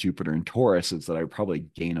for me with Jupiter and Taurus is that I would probably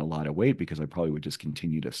gain a lot of weight because I probably would just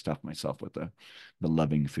continue to stuff myself with the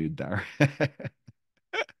loving food there.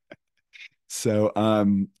 So,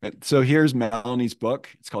 so here's Melanie's book.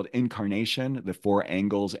 It's called Incarnation, the Four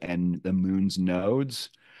Angles and the Moon's Nodes.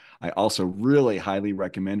 I also really highly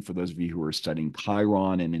recommend for those of you who are studying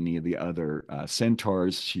Chiron and any of the other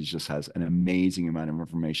centaurs. She just has an amazing amount of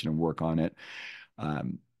information and work on it.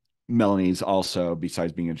 Um, Melanie's also,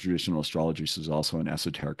 besides being a traditional astrologer, she's also an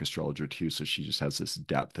esoteric astrologer too. So she just has this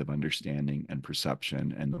depth of understanding and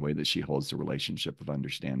perception and the way that she holds the relationship of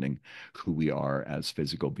understanding who we are as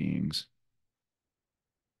physical beings.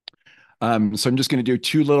 So I'm just going to do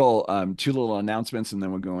two little announcements, and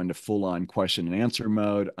then we'll go into full on question and answer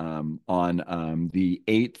mode. On the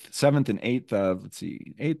 8th, 7th, and 8th of, let's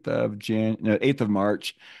see, 8th of 8th of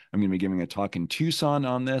March, I'm going to be giving a talk in Tucson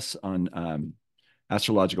on this, on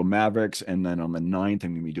Astrological Mavericks. And then on the 9th,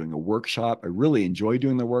 I'm going to be doing a workshop. I really enjoy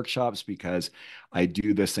doing the workshops because I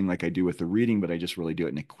do this thing like I do with the reading, but I just really do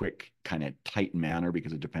it in a quick, kind of tight manner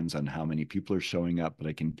because it depends on how many people are showing up. But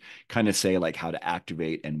I can kind of say like how to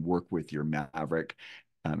activate and work with your Maverick,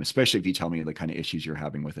 especially if you tell me the kind of issues you're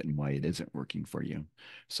having with it and why it isn't working for you.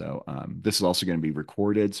 So this is also going to be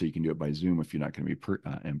recorded, so you can do it by Zoom if you're not going to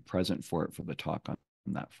be present for it for the talk on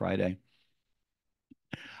that Friday.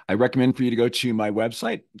 I recommend for you to go to my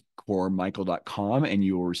website, coremichael.com, and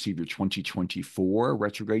you will receive your 2024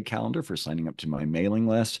 retrograde calendar for signing up to my mailing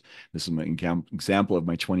list. This is an example of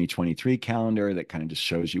my 2023 calendar that kind of just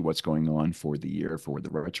shows you what's going on for the year, for where the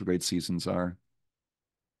retrograde seasons are.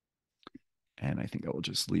 And I think I will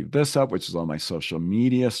just leave this up, which is all my social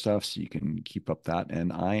media stuff, so you can keep up that.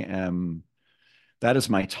 And that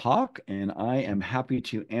is my talk, and I am happy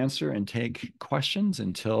to answer and take questions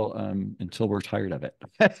until we're tired of it.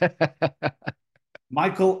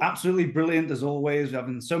 Michael, absolutely brilliant as always. We're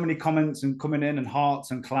having so many comments and coming in and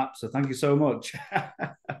hearts and claps. So thank you so much.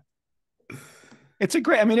 It's a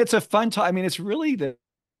great, I mean, it's a fun talk. I mean, it's really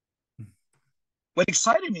what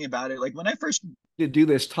excited me about it. Like when I first did do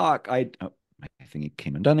this talk, I think it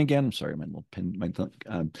came undone again. I'm sorry, my little pin, I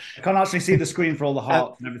can't actually see the screen for all the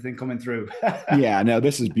hearts and everything coming through. Yeah, no,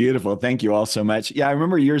 this is beautiful. Thank you all so much. Yeah, I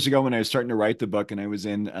remember years ago when I was starting to write the book, and I was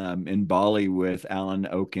in Bali with Alan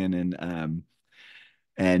Oken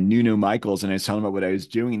and Nuno Michaels, and I was telling him about what I was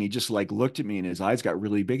doing, and he just like looked at me, and his eyes got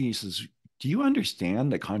really big, and he says, "Do you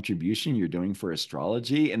understand the contribution you're doing for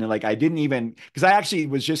astrology?" And then, like, I didn't even, because I actually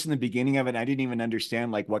was just in the beginning of it, and I didn't even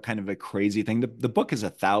understand like what kind of a crazy thing. The book is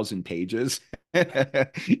 1,000 pages.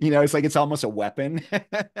 It's like it's almost a weapon.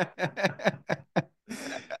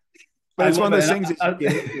 But it's one of those things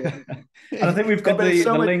and I think we've got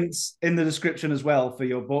the links in the description as well for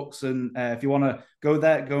your books. And if you want to go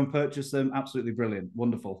there, go and purchase them. Absolutely brilliant.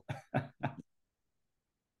 Wonderful.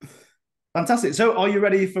 Fantastic. So are you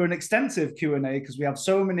ready for an extensive Q&A? Because we have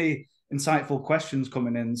so many insightful questions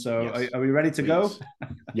coming in. So yes, are we ready to go?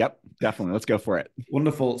 Yep, definitely. Let's go for it.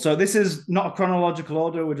 Wonderful. So this is not a chronological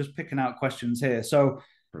order. We're just picking out questions here. So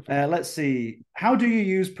let's see. How do you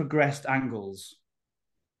use progressed angles?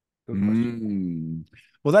 Good question.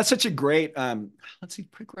 Well, that's such a great, let's see,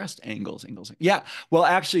 progressed angles. Yeah. Well,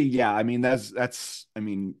 actually, yeah. I mean, that's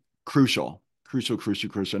crucial.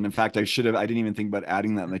 And in fact, I didn't even think about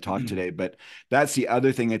adding that in the talk today, but that's the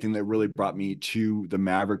other thing I think that really brought me to the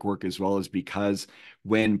Maverick work as well, is because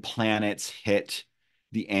when planets hit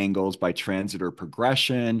the angles by transit or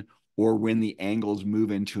progression, or when the angles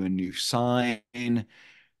move into a new sign,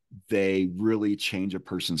 they really change a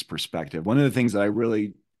person's perspective. One of the things that I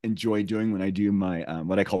really enjoy doing when I do my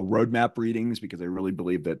what I call roadmap readings, because I really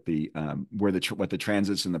believe that what the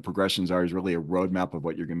transits and the progressions are is really a roadmap of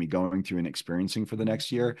what you're going to be going through and experiencing for the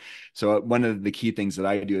next year. So one of the key things that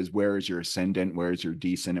I do is, where is your ascendant, where is your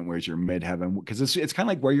descendant, where's your midheaven? Because it's kind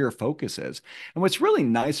of like where your focus is. And what's really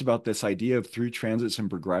nice about this idea of through transits and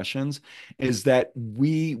progressions is that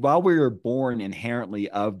while we are born inherently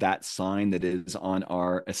of that sign that is on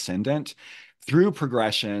our ascendant, through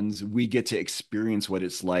progressions, we get to experience what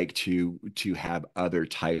it's like to have other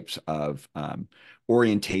types of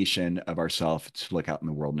orientation of ourselves, to look out in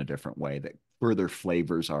the world in a different way that further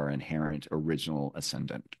flavors our inherent original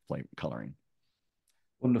ascendant coloring.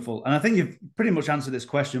 Wonderful. And I think you've pretty much answered this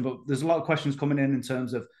question, but there's a lot of questions coming in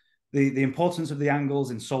terms of the importance of the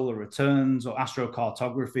angles in solar returns or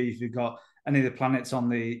astrocartography. If you've got any of the planets on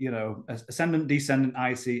the, ascendant, descendant,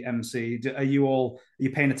 IC, MC, are you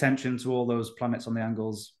paying attention to all those planets on the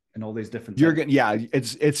angles in all these different You're types? gonna, yeah,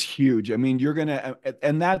 it's huge. I mean, you're gonna,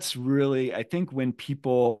 and that's really, I think when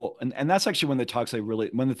people, and that's actually one of the talks I really,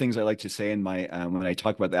 one of the things I like to say in my, when I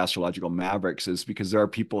talk about the astrological mavericks is because there are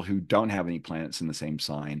people who don't have any planets in the same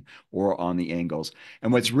sign or on the angles.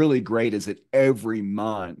 And what's really great is that every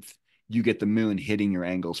month you get the moon hitting your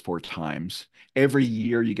angles 4 times. Every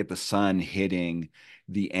year you get the sun hitting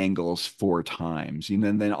the angles 4 times.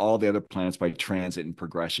 And then all the other planets by transit and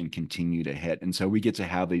progression continue to hit. And so we get to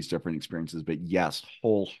have these different experiences. But yes,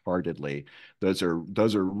 wholeheartedly, those are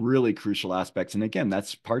really crucial aspects. And again,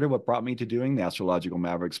 that's part of what brought me to doing the astrological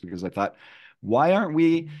mavericks, because I thought, why aren't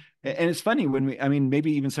we? And it's funny when I mean,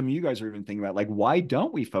 maybe even some of you guys are even thinking about like, why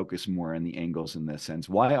don't we focus more on the angles in this sense?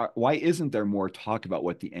 Why isn't there more talk about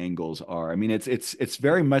what the angles are? I mean, it's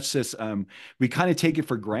very much this, we kind of take it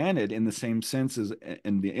for granted in the same sense as,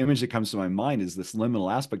 and the image that comes to my mind is this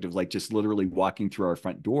liminal aspect of like just literally walking through our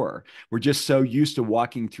front door. We're just so used to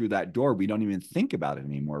walking through that door, we don't even think about it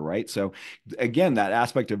anymore, right? So again, that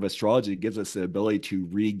aspect of astrology gives us the ability to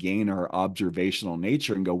regain our observational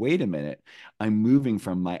nature and go, wait a minute, I'm moving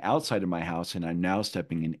from my outside of my house and I'm now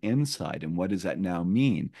stepping in inside. And what does that now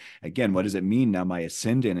mean? Again, what does it mean? Now my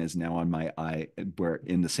ascendant is now on my eye, where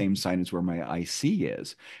in the same sign as where my IC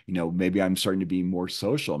is. Maybe I'm starting to be more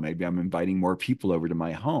social. Maybe I'm inviting more people over to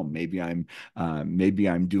my home. Maybe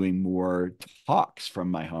I'm doing more talks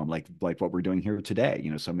from my home, like what we're doing here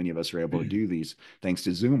today. So many of us are able to do these thanks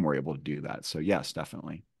to Zoom. We're able to do that. So yes,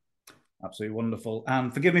 definitely. Absolutely wonderful.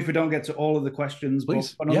 And forgive me if we don't get to all of the questions, but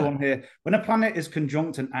Please. another Yeah. one here. When a planet is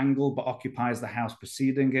conjunct an angle but occupies the house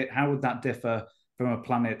preceding it, how would that differ from a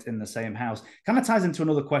planet in the same house? Kind of ties into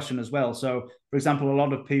another question as well. So, for example, a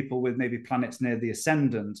lot of people with maybe planets near the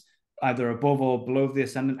ascendant, either above or below the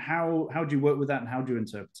ascendant, how do you work with that and how do you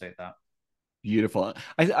interpret that? Beautiful.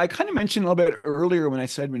 I kind of mentioned a little bit earlier when I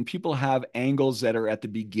said when people have angles that are at the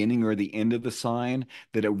beginning or the end of the sign,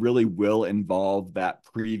 that it really will involve that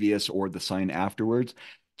previous or the sign afterwards.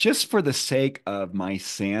 Just for the sake of my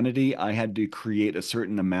sanity, I had to create a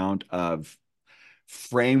certain amount of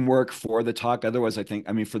framework for the talk. Otherwise, I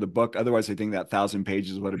mean, for the book, otherwise, I think that 1,000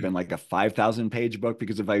 pages would have been like a 5,000 page book,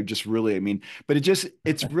 because if I just really, I mean, but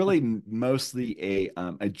it's really mostly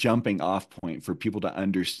a jumping off point for people to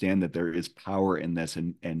understand that there is power in this,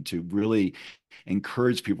 and to really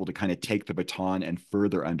encourage people to kind of take the baton and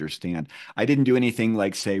further understand. I didn't do anything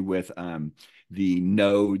like, say, with the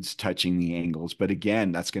nodes touching the angles, but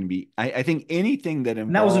again, that's going to be, I think anything that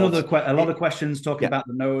And that was involves a lot of it. questions talking Yeah, about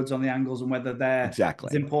the nodes on the angles and whether they're as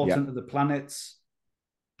exactly. Yeah. important as the planets.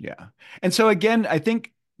 Yeah. And so again, I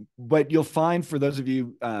think what you'll find for those of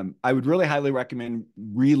you, I would really highly recommend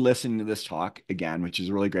re-listening to this talk again, which is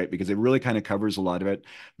really great because it really kind of covers a lot of it.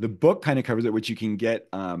 The book kind of covers it, which you can get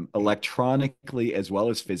electronically as well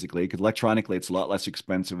as physically, because electronically it's a lot less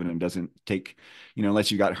expensive and it doesn't take, unless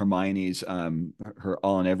you got Hermione's her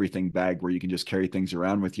all and everything bag where you can just carry things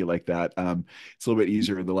around with you like that. It's a little bit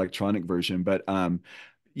easier, the electronic version, but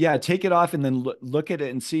yeah, take it off and then look at it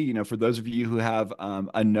and see, for those of you who have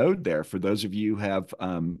a node there, for those of you who have,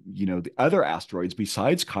 the other asteroids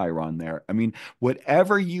besides Chiron there. I mean,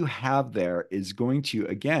 whatever you have there is going to,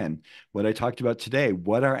 again, what I talked about today,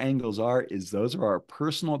 what our angles are, is those are our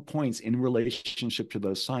personal points in relationship to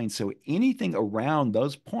those signs. So anything around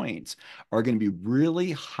those points are going to be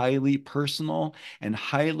really highly personal and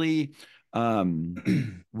highly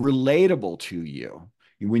relatable to you.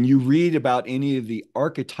 When you read about any of the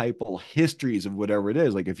archetypal histories of whatever it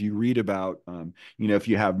is, like if you read about, if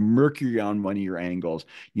you have Mercury on one of your angles,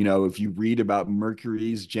 if you read about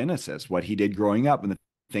Mercury's genesis, what he did growing up and the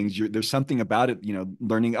things there's something about it,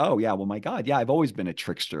 learning, oh yeah, well, my God, yeah, I've always been a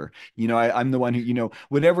trickster. I'm the one who,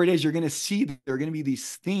 whatever it is, you're going to see, there are going to be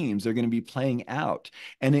these themes, they're going to be playing out.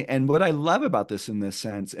 And what I love about this in this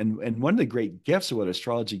sense, and one of the great gifts of what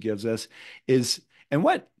astrology gives us is, and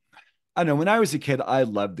what, I don't know, when I was a kid, I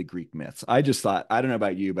loved the Greek myths. I just thought, I don't know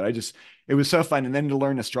about you, but it was so fun. And then to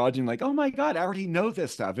learn astrology, and like, oh my God, I already know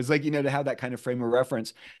this stuff. It's like, to have that kind of frame of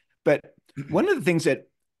reference. But one of the things that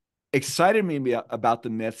excited me about the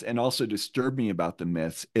myths and also disturbed me about the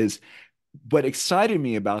myths is, what excited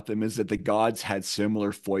me about them is that the gods had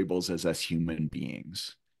similar foibles as us human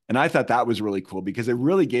beings. And I thought that was really cool because it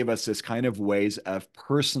really gave us this kind of ways of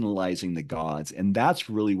personalizing the gods. And that's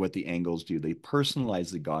really what the angles do. They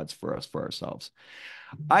personalize the gods for us, for ourselves.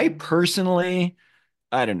 I personally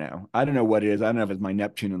I don't know. I don't know what it is. I don't know if it's my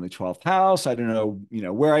Neptune in the 12th house. I don't know,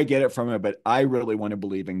 where I get it from, but I really want to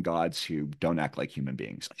believe in gods who don't act like human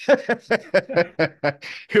beings,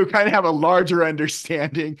 who kind of have a larger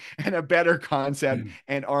understanding and a better concept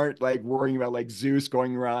and aren't like worrying about like Zeus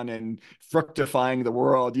going around and fructifying the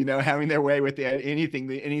world, having their way with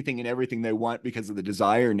anything and everything they want because of the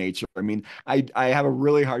desire nature. I mean, I have a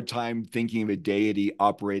really hard time thinking of a deity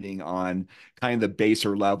operating on kind of the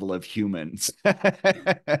baser level of humans. I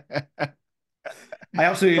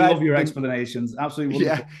absolutely love But your the explanations. Absolutely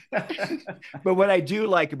yeah, wonderful. but what I do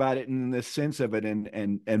like about it in the sense of it,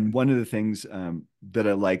 and one of the things that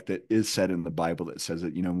I like that is said in the Bible that says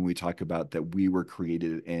that, when we talk about that we were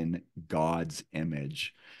created in God's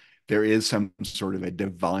image, there is some sort of a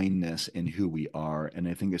divineness in who we are. And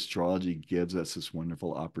I think astrology gives us this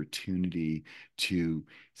wonderful opportunity to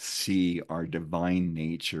see our divine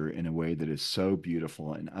nature in a way that is so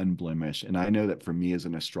beautiful and unblemished. And I know that for me as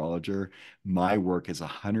an astrologer, my work is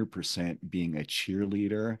 100% being a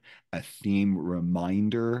cheerleader, a theme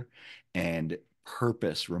reminder, and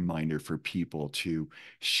purpose reminder for people to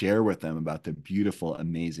share with them about the beautiful,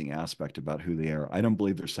 amazing aspect about who they are. I don't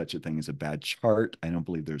believe there's such a thing as a bad chart. I don't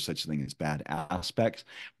believe there's such a thing as bad aspects.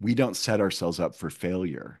 We don't set ourselves up for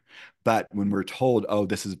failure. But when we're told, oh,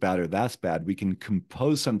 this is bad or that's bad, we can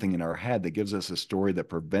compose something in our head that gives us a story that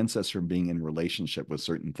prevents us from being in relationship with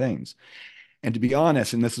certain things. And to be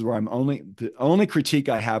honest, and this is where the only critique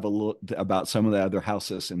I have about some of the other house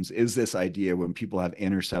systems is this idea when people have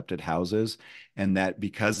intercepted houses, and that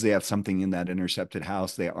because they have something in that intercepted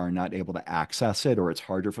house, they are not able to access it, or it's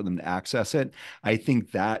harder for them to access it. I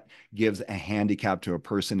think that gives a handicap to a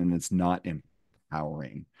person and it's not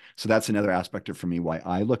empowering. So that's another aspect of for me why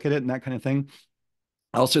I look at it and that kind of thing.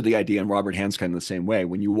 Also, the idea, and Robert Hand's kind of the same way,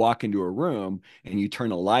 when you walk into a room and you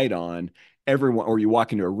turn a light on, everyone, or you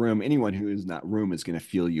walk into a room, anyone who is in that room is going to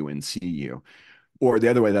feel you and see you. Or the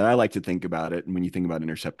other way that I like to think about it, and when you think about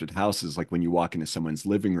intercepted houses, like when you walk into someone's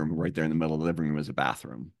living room, right there in the middle of the living room is a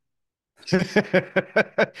bathroom.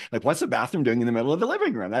 Like, what's the bathroom doing in the middle of the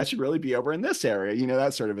living room? That should really be over in this area,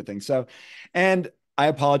 that sort of a thing. So, and I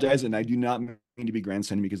apologize, and I do not mean to be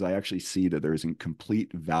grandstanding because I actually see that there is a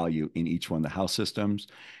complete value in each one of the house systems.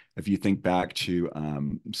 If you think back to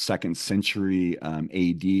second century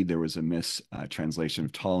AD, there was a mistranslation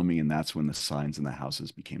of Ptolemy, and that's when the signs in the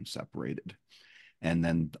houses became separated. And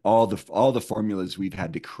then all the formulas we've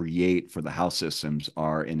had to create for the house systems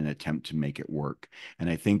are in an attempt to make it work. And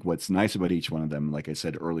I think what's nice about each one of them, like I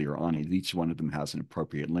said earlier on, is each one of them has an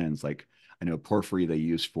appropriate lens. Like I know Porphyry they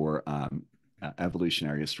use for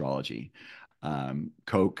evolutionary astrology.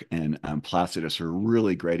 Koch and Placidus are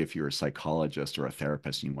really great if you're a psychologist or a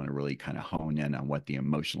therapist and you want to really kind of hone in on what the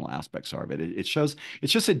emotional aspects are of it. It shows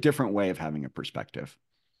it's just a different way of having a perspective.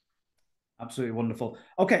 Absolutely wonderful.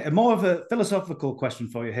 Okay, more of a philosophical question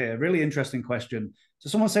for you here. A really interesting question. So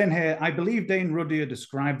someone's saying here, I believe Dane Ruddia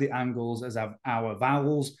described the angles as our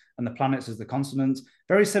vowels and the planets as the consonants,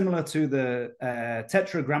 very similar to the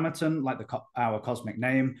tetragrammaton, like our cosmic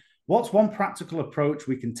name. What's one practical approach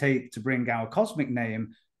we can take to bring our cosmic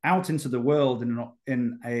name out into the world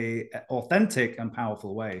in a authentic and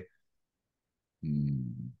powerful way?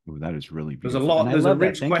 Oh, that is really There's a beautiful. And lot, I there's a love that.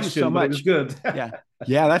 rich Thank you so question, but it was much. good. Yeah.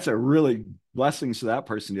 Yeah, that's a really blessings to that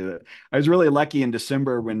person to that. I was really lucky in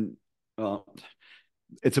December when, well,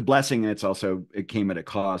 it's a blessing and it came at a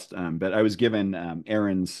cost. But I was given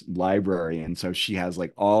Erin's library. And so she has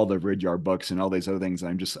like all the Rudyard books and all these other things.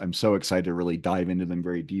 And I'm so excited to really dive into them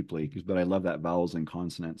very deeply but I love that vowels and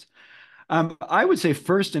consonants. I would say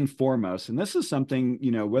first and foremost, and this is something,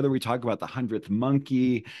 whether we talk about the 100th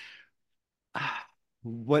monkey,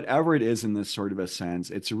 whatever it is in this sort of a sense,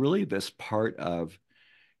 it's really this part of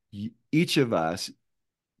each of us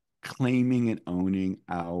claiming and owning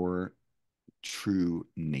our true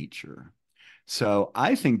nature. So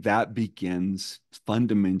I think that begins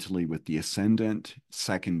fundamentally with the ascendant,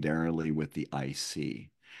 secondarily with the IC.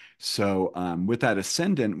 So with that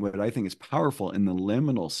ascendant, what I think is powerful in the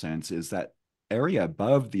liminal sense is that area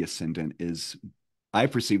above the ascendant is, I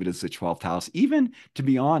perceive it as the 12th house. Even to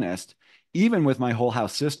be honest, even with my whole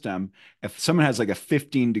house system, if someone has like a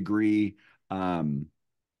 15-degree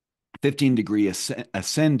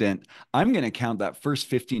ascendant, I'm going to count that first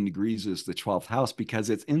 15 degrees as the 12th house because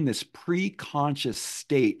it's in this pre-conscious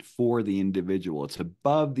state for the individual. It's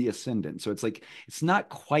above the ascendant. So it's like, it's not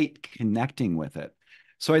quite connecting with it.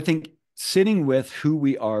 So I think sitting with who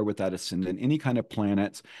we are with that ascendant, any kind of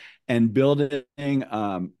planets, and building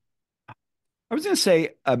I was going to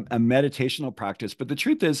say a meditational practice, but the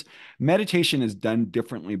truth is, meditation is done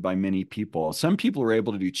differently by many people. Some people are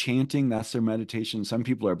able to do chanting, that's their meditation. Some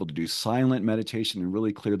people are able to do silent meditation and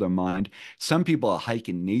really clear their mind. Some people, a hike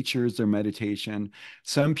in nature is their meditation.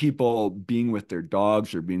 Some people being with their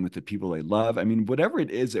dogs or being with the people they love. I mean, whatever it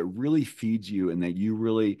is that really feeds you and that you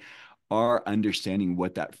really are understanding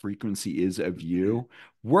what that frequency is of you,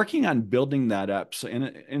 working on building that up. So,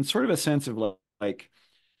 in sort of a sense of like,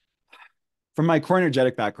 from my core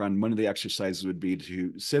energetic background, one of the exercises would be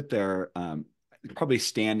to sit there, probably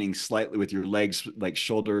standing slightly with your legs like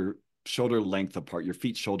shoulder length apart, your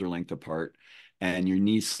feet shoulder length apart, and your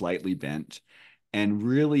knees slightly bent, and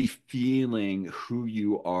really feeling who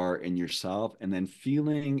you are in yourself, and then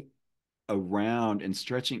feeling around and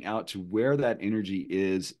stretching out to where that energy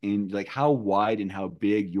is in like how wide and how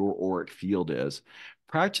big your auric field is.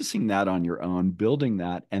 Practicing that on your own, building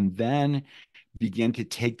that, and then begin to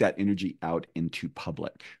take that energy out into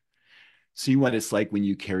public. See what it's like when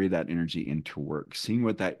you carry that energy into work. Seeing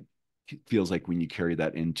what that feels like when you carry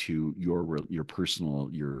that into your personal,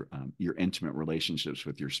 your intimate relationships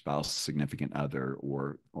with your spouse, significant other,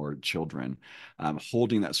 or children.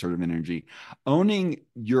 Holding that sort of energy, owning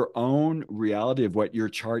your own reality of what your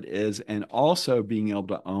chart is, and also being able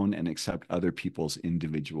to own and accept other people's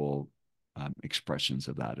individual expressions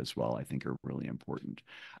of that as well, I think are really important.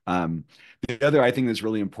 The other I think that's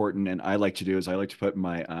really important, and I like to do, is I like to put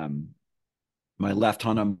my left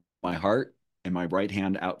hand on my heart and my right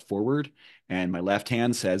hand out forward, and my left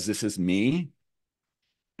hand says, "This is me,"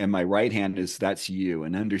 and my right hand is, "That's you."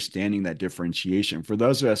 And understanding that differentiation for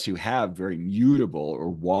those of us who have very mutable or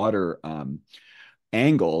water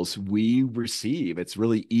angles, we receive, it's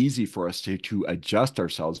really easy for us to adjust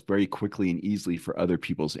ourselves very quickly and easily for other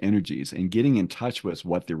people's energies, and getting in touch with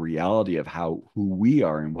what the reality of who we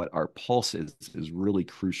are and what our pulse is really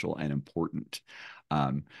crucial and important.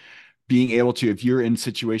 Being able to, if you're in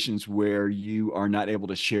situations where you are not able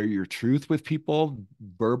to share your truth with people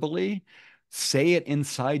verbally, say it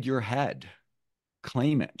inside your head,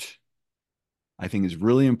 claim it. I think is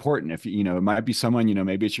really important. If you know, it might be someone, you know,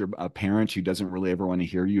 maybe it's a parent who doesn't really ever want to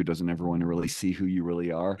hear you, doesn't ever want to really see who you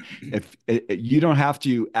really are. If you don't have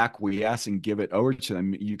to acquiesce and give it over to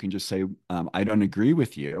them, you can just say, "I don't agree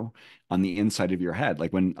with you," on the inside of your head.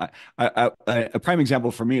 Like when a prime example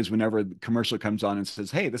for me is whenever the commercial comes on and says,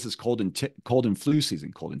 "Hey, this is cold and flu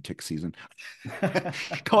season, cold and tick season,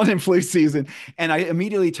 cold and flu season," and I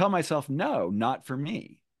immediately tell myself, "No, not for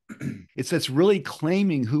me." It's really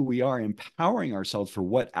claiming who we are, empowering ourselves for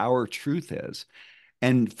what our truth is,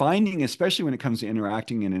 and finding, especially when it comes to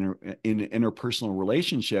interacting in interpersonal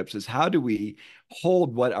relationships, is how do we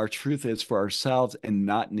hold what our truth is for ourselves and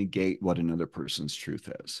not negate what another person's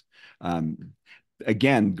truth is.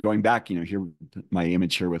 Again, going back, you know, here, my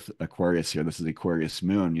image here with Aquarius here, this is Aquarius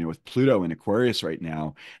moon, you know, with Pluto in Aquarius right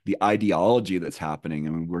now, the ideology that's happening.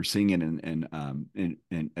 I mean, we're seeing it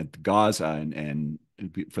in at Gaza and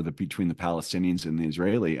for between the Palestinians and the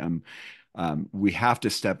Israeli. We have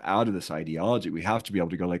to step out of this ideology. We have to be able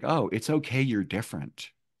to go like, "Oh, it's okay, you're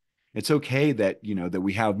different. It's okay that, you know, that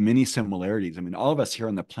we have many similarities. I mean, all of us here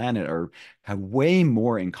on the planet have way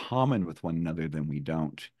more in common with one another than we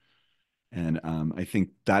don't." And I think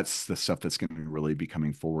that's the stuff that's going to really be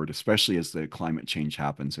coming forward, especially as the climate change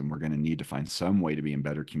happens, and we're going to need to find some way to be in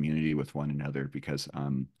better community with one another, because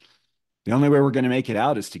the only way we're going to make it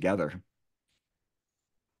out is together.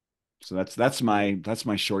 So that's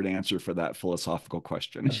my short answer for that philosophical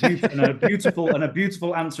question. And a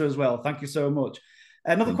beautiful answer as well. Thank you so much.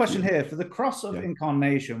 Another Thank question you. here for the cross of Yeah.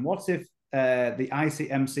 incarnation. What if the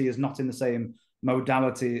ICMC is not in the same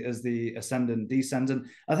modality as the ascendant descendant?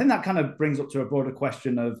 I think that kind of brings up to a broader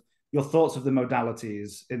question of your thoughts of the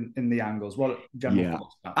modalities in the angles. What general Yeah.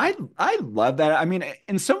 thoughts about that? I love that. I mean,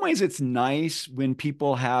 in some ways it's nice when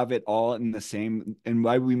people have it all in the same, and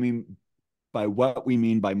by what we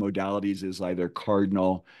mean by modalities is either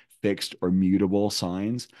cardinal, fixed, or mutable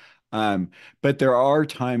signs. But there are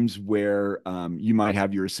times where you might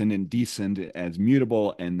have your ascendant descendant as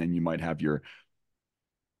mutable, and then you might have your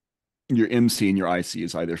MC and your IC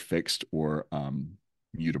is either fixed or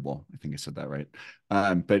mutable. I think I said that right.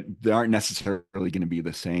 But they aren't necessarily going to be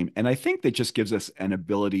the same. And I think that just gives us an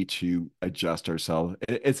ability to adjust ourselves.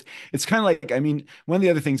 It's kind of like, I mean, one of the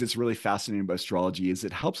other things that's really fascinating about astrology is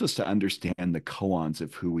it helps us to understand the koans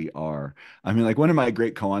of who we are. I mean, like one of my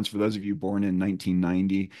great koans, for those of you born in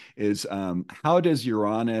 1990, is how does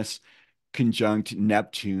Uranus conjunct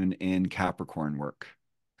Neptune in Capricorn work?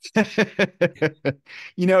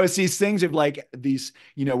 It's these things of like these,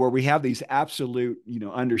 where we have these absolute,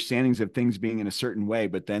 understandings of things being in a certain way,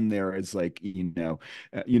 but then there is like,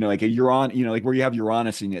 like a Uranus, like where you have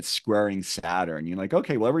Uranus and it's squaring Saturn. You're like,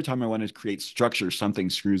 okay, well, every time I want to create structure, something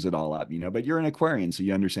screws it all up, but you're an Aquarian, so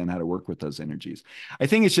you understand how to work with those energies. I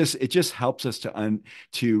think it just helps us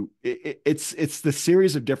it's the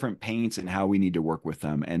series of different paints and how we need to work with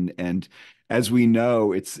them. And as we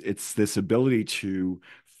know, it's this ability to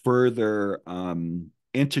further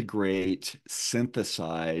integrate,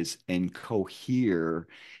 synthesize, and cohere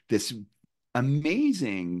this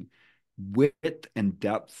amazing width and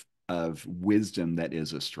depth of wisdom that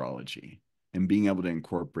is astrology and being able to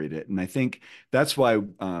incorporate it. And I think that's why,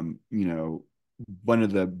 one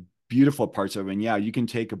of the beautiful parts of it. And yeah, you can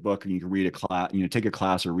take a book and you can read a class, take a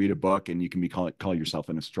class or read a book and you can call yourself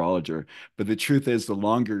an astrologer. But the truth is, the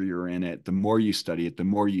longer you're in it, the more you study it, the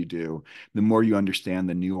more you do, the more you understand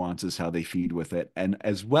the nuances, how they feed with it, and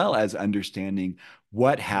as well as understanding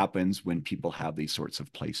what happens when people have these sorts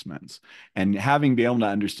of placements. And having been able to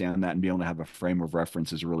understand that and be able to have a frame of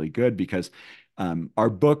reference is really good because our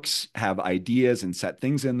books have ideas and set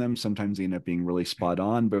things in them. Sometimes they end up being really spot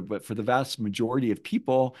on, but for the vast majority of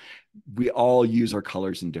people, we all use our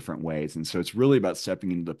colors in different ways. And so it's really about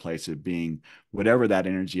stepping into the place of being whatever that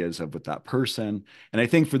energy is of with that person. And I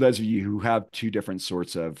think for those of you who have two different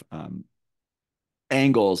sorts of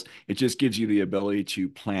angles, it just gives you the ability to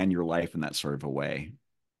plan your life in that sort of a way.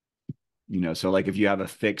 So like if you have a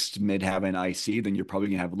fixed midheaven IC, then you're probably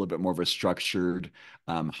gonna have a little bit more of a structured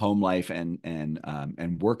home life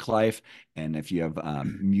and work life. And if you have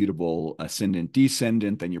mutable ascendant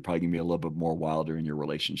descendant, then you're probably gonna be a little bit more wilder in your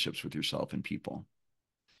relationships with yourself and people.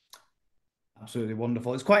 Absolutely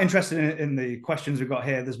wonderful. It's quite interesting in the questions we've got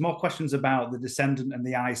here. There's more questions about the descendant and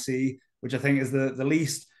the IC, which I think is the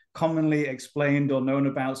least commonly explained or known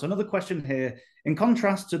about. So another question here, in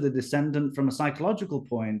contrast to the descendant from a psychological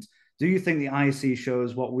point, do you think the IC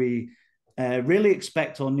shows what we really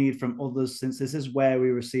expect or need from others, since this is where we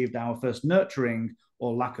received our first nurturing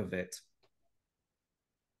or lack of it?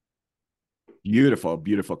 Beautiful,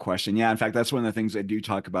 beautiful question. Yeah, in fact, that's one of the things I do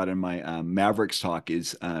talk about in my Mavericks talk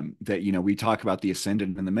is that, we talk about the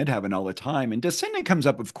ascendant and the midheaven all the time. And descendant comes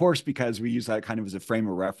up, of course, because we use that kind of as a frame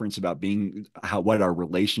of reference about being what our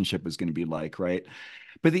relationship is going to be like, right?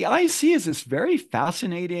 But the IC is this very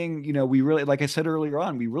fascinating, we really, like I said earlier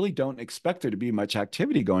on, we really don't expect there to be much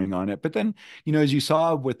activity going on it. But then, as you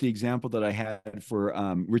saw with the example that I had for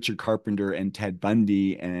Richard Carpenter and Ted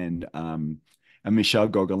Bundy and Michel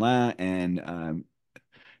Gauquelin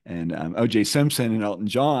and O.J. Simpson and Elton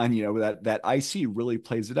John, that IC really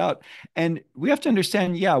plays it out. And we have to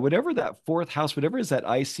understand, yeah, whatever that fourth house, whatever is that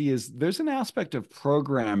IC is, there's an aspect of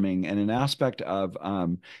programming and an aspect of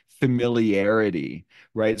familiarity,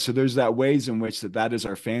 right? So there's that ways in which that is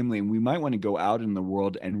our family, and we might want to go out in the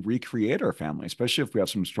world and recreate our family, especially if we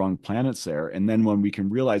have some strong planets there. And then when we can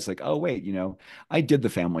realize like, oh, wait, I did the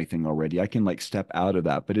family thing already. I can like step out of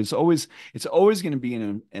that. But it's always going to be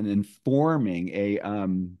an informing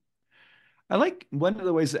I like one of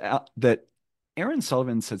the ways that Aaron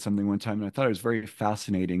Sullivan said something one time, and I thought it was very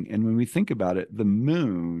fascinating. And when we think about it, the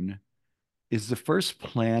moon is the first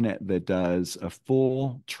planet that does a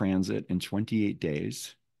full transit in 28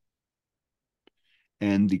 days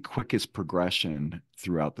and the quickest progression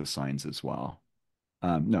throughout the signs as well.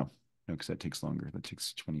 No, because that takes longer. That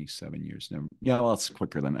takes 27 years. No, yeah, well, it's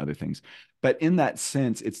quicker than other things. But in that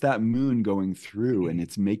sense, it's that moon going through and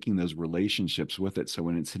it's making those relationships with it. So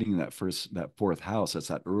when it's hitting that fourth house, that's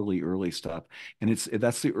that early stuff. And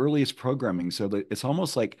that's the earliest programming. So that it's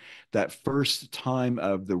almost like that first time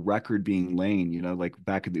of the record being laid, like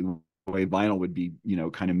back at the way vinyl would be,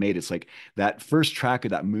 kind of made. It's like that first track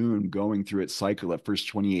of that moon going through its cycle, that first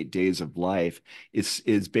 28 days of life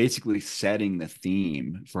is basically setting the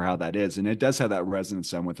theme for how that is. And it does have that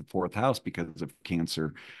resonance on with the fourth house because of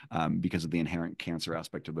Cancer, because of the inherent Cancer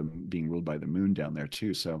aspect of them being ruled by the moon down there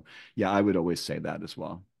too. So yeah, I would always say that as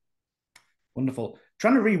well. Wonderful.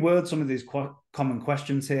 Trying to reword some of these common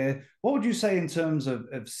questions here. What would you say in terms of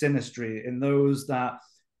synastry in those that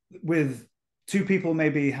with two people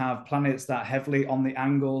maybe have planets that heavily on the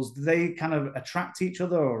angles? Do they kind of attract each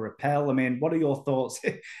other or repel? I mean, what are your thoughts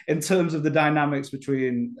in terms of the dynamics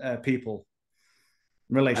between people?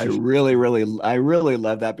 I Relationship. really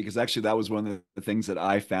love that because actually that was one of the things that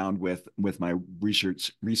I found with my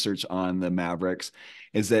research on the Mavericks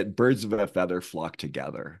is that birds of a feather flock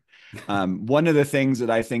together. One of the things that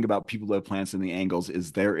I think about people who have planets in the angles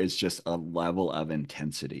is there is just a level of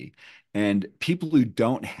intensity, and people who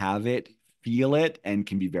don't have it feel it and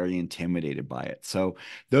can be very intimidated by it. So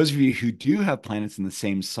those of you who do have planets in the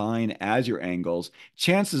same sign as your angles,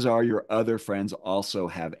 chances are your other friends also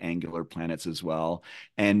have angular planets as well.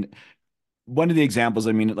 And one of the examples,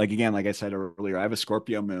 I mean, like again, like I said earlier, I have a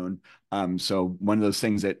Scorpio moon. So one of those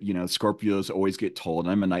things that, Scorpios always get told,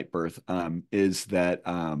 and I'm a night birth, is that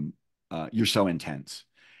you're so intense.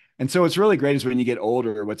 And so what's really great is when you get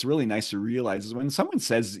older, what's really nice to realize is when someone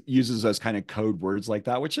uses those kind of code words like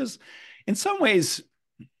that, which is in some ways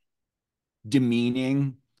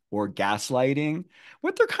demeaning or gaslighting,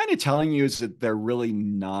 what they're kind of telling you is that they're really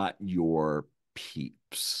not your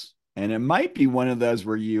peeps. And it might be one of those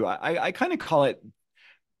where I kind of call it,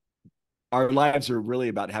 our lives are really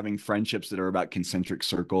about having friendships that are about concentric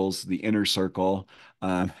circles, the inner circle.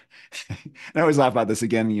 Um, I always laugh about this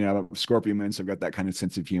again, Scorpio moon, so I've got that kind of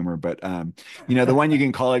sense of humor. But, the one you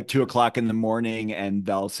can call at 2 o'clock in the morning and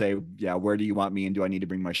they'll say, yeah, where do you want me? And do I need to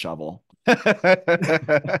bring my shovel?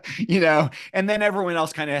 And then everyone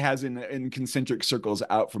else kind of has in concentric circles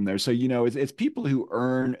out from there. So, it's people who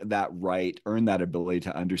earn that right, earn that ability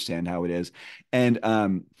to understand how it is. And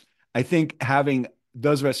I think having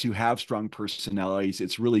those of us who have strong personalities,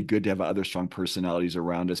 it's really good to have other strong personalities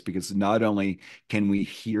around us, because not only can we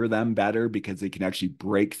hear them better because they can actually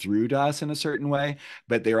break through to us in a certain way,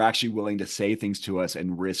 but they're actually willing to say things to us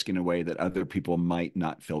and risk in a way that other people might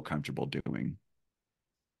not feel comfortable doing.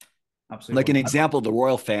 Absolutely. Like an example, the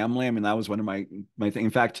royal family. I mean, that was one of my thing. In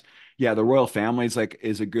fact, yeah, the royal family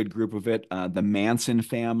is a good group of it. The Manson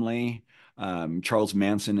family, Charles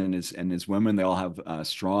Manson and his women, they all have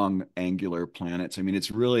strong angular planets. I mean, it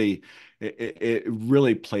really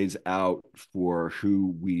plays out for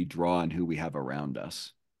who we draw and who we have around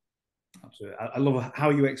us. Absolutely. I love how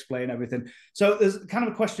you explain everything. So there's kind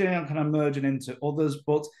of a question I'm kind of merging into others,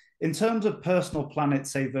 but in terms of personal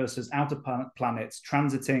planets, say, versus outer planets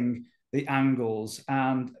transiting the angles,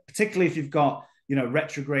 and particularly if you've got,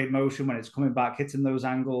 retrograde motion when it's coming back, hitting those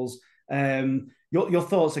angles, your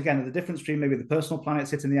thoughts again of the difference between maybe the personal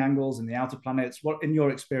planets hitting the angles and the outer planets. What, in your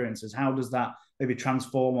experiences, how does that maybe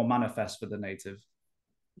transform or manifest for the native?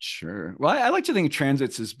 Sure. Well, I like to think of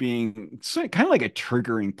transits as being kind of like a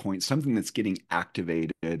triggering point, something that's getting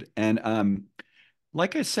activated. And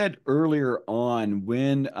like I said earlier on,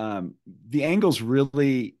 when the angles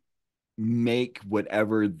really make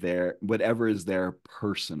whatever is there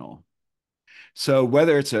personal. So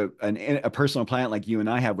whether it's a personal planet like you and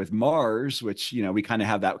I have with Mars, which we kind of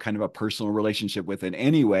have that kind of a personal relationship with it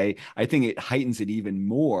anyway, I think it heightens it even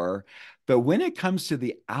more. But when it comes to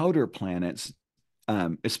the outer planets,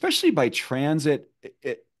 especially by transit,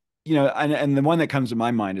 and the one that comes to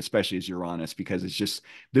my mind especially is Uranus, because it's just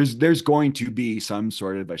there's going to be some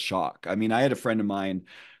sort of a shock. I mean, I had a friend of mine.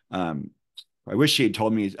 I wish he had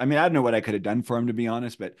told me. I mean, I don't know what I could have done for him, to be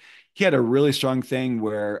honest, but he had a really strong thing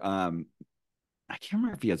where I can't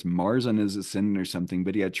remember if he has Mars on his ascendant or something,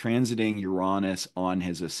 but he had transiting Uranus on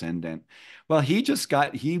his ascendant. Well, he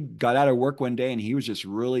got out of work one day and he was just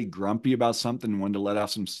really grumpy about something, wanted to let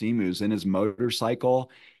off some steam. He was in his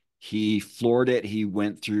motorcycle. He floored it. He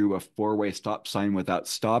went through a four-way stop sign without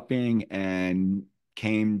stopping and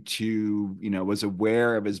came to, was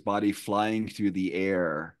aware of his body flying through the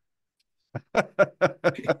air.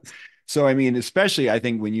 So, I mean, especially I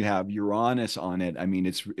think when you have Uranus on it, I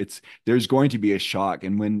mean, there's going to be a shock.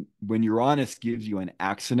 And when Uranus gives you an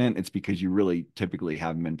accident, it's because you really typically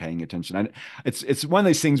haven't been paying attention. And it's one of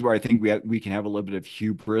these things where I think we can have a little bit of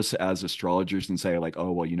hubris as astrologers and say like,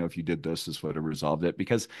 oh, well, if you did this would have resolved it,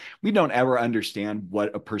 because we don't ever understand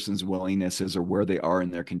what a person's willingness is or where they are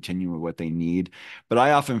in their continuum of what they need. But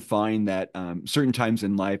I often find that certain times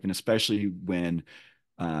in life, and especially when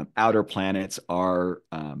outer planets are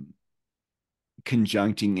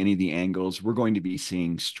conjuncting any of the angles, we're going to be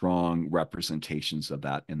seeing strong representations of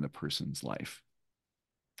that in the person's life.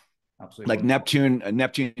 Absolutely. Like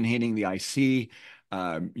Neptune hitting the IC.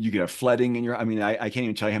 You get a flooding in I mean, I can't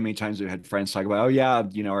even tell you how many times we've had friends talk about, oh yeah,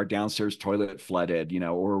 our downstairs toilet flooded,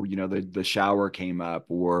 or, the shower came up,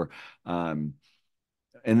 or,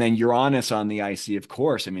 and then Uranus on the IC, of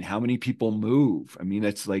course. I mean, how many people move? I mean,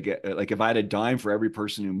 it's like if I had a dime for every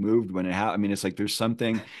person who moved when it happened. I mean, it's like there's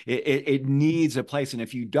something. It needs a place, and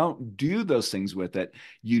if you don't do those things with it,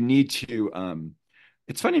 you need to.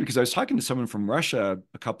 It's funny because I was talking to someone from Russia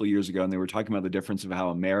a couple of years ago, and they were talking about the difference of how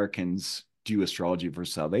Americans do astrology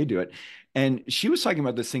versus how they do it. And she was talking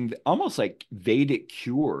about this thing that almost like Vedic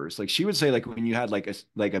cures. Like she would say, like when you had like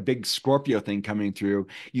a big Scorpio thing coming through,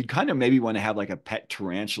 you'd kind of maybe want to have like a pet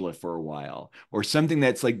tarantula for a while, or something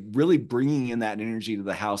that's like really bringing in that energy to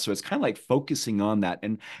the house. So it's kind of like focusing on that.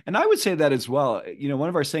 And I would say that as well. You know, one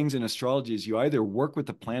of our sayings in astrology is you either work with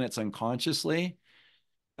the planets unconsciously.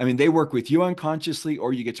 I mean, they work with you unconsciously,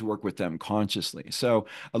 or you get to work with them consciously. So,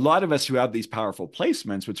 a lot of us who have these powerful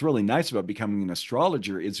placements, what's really nice about becoming an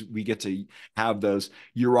astrologer is we get to have those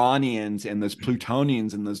Uranians and those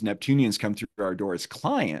Plutonians and those Neptunians come through our door as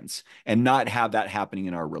clients and not have that happening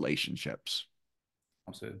in our relationships.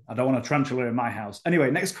 Absolutely. I don't want a tarantula in my house. Anyway,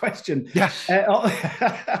 next question. Yeah.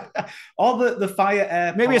 All the fire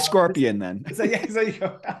air. Maybe a scorpion then. So, yeah, there you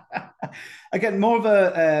go. Again, more of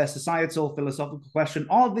a societal philosophical question.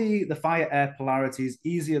 Are the fire air polarities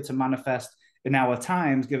easier to manifest in our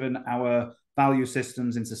times, given our value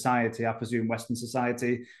systems in society, I presume Western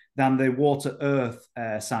society, than the water earth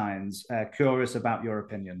signs? Curious about your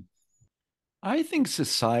opinion. I think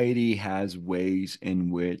society has ways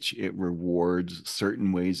in which it rewards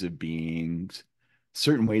certain ways of being,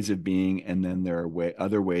 and then there are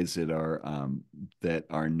other ways that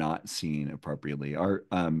are not seen appropriately.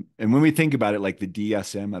 And when we think about it, like the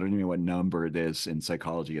DSM, I don't even know what number it is in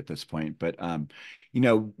psychology at this point, but you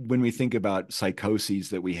know, when we think about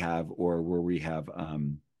psychoses that we have, or where we have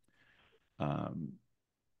um,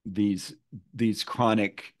 these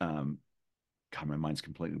chronic God, my mind's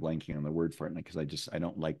completely blanking on the word for it because I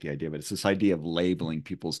don't like the idea of it. It's this idea of labeling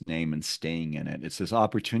people's name and staying in it. It's this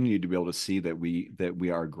opportunity to be able to see that we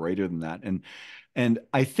are greater than that. And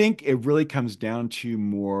I think it really comes down to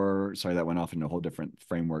more, sorry, that went off into a whole different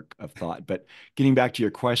framework of thought, but getting back to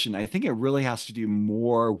your question, I think it really has to do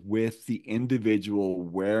more with the individual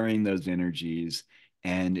wearing those energies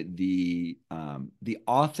and the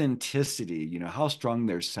authenticity, you know, how strong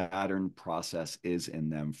their Saturn process is in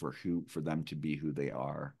them for them to be who they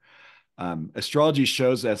are. Astrology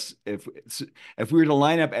shows us if we were to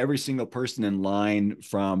line up every single person in line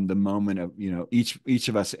from the moment of, you know, each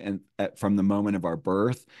of us from the moment of our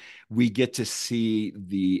birth, we get to see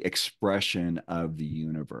the expression of the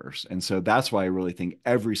universe. And so that's why I really think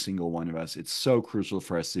every single one of us, it's so crucial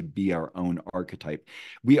for us to be our own archetype.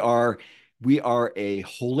 We are a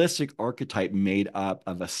holistic archetype made up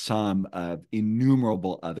of a sum of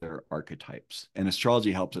innumerable other archetypes. And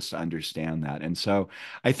astrology helps us to understand that. And so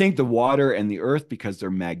I think the water and the earth, because they're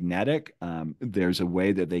magnetic, there's a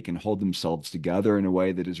way that they can hold themselves together in a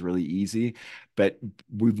way that is really easy. But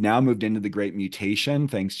we've now moved into the great mutation,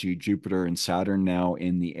 thanks to Jupiter and Saturn now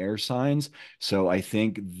in the air signs. So I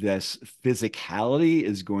think this physicality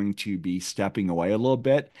is going to be stepping away a little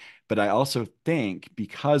bit. But I also think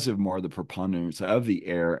because of more of the preponderance of the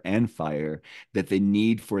air and fire, that the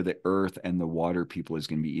need for the earth and the water people is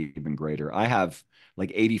going to be even greater. I have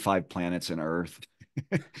like 85 planets in Earth.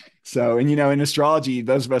 So, and you know, in astrology,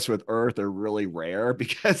 those of us with Earth are really rare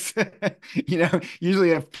because, you know,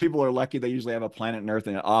 usually if people are lucky, they usually have a planet in Earth,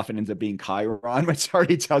 and it often ends up being Chiron, which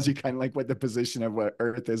already tells you kind of like what the position of what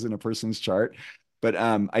Earth is in a person's chart. But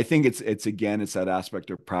I think it's again, it's that aspect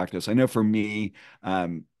of practice. I know for me,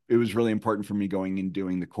 it was really important for me going and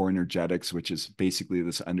doing the core energetics, which is basically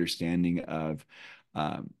this understanding of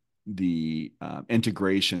the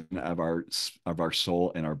integration of our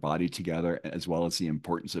soul and our body together, as well as the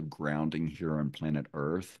importance of grounding here on planet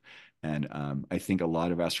Earth. And I think a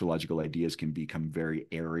lot of astrological ideas can become very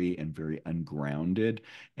airy and very ungrounded.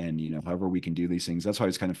 And, you know, however we can do these things, that's why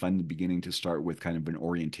it's kind of fun in the beginning to start with kind of an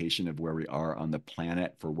orientation of where we are on the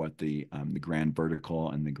planet for what the grand vertical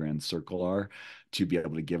and the grand circle are, to be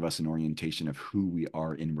able to give us an orientation of who we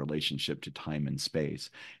are in relationship to time and space.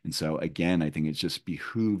 And so, again, I think it just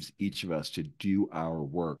behooves each of us to do our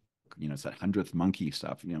work. You know, it's that 100th monkey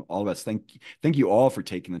stuff. You know, all of us, thank you all for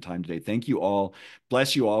taking the time today. Thank you all.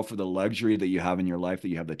 Bless you all for the luxury that you have in your life, that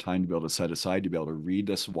you have the time to be able to set aside, to be able to read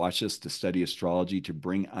this, watch this, to study astrology, to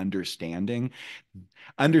bring understanding.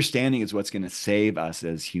 Understanding is what's going to save us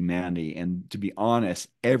as humanity. And to be honest,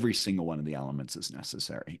 every single one of the elements is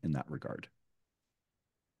necessary in that regard.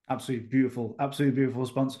 Absolutely beautiful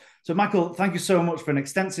response. So, Michael, thank you so much for an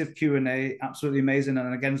extensive Q&A. Absolutely amazing.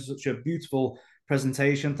 And again, such a beautiful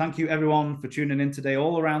presentation. Thank you everyone for tuning in today,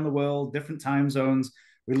 all around the world, different time zones.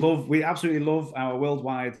 We absolutely love our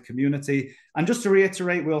worldwide community. And just to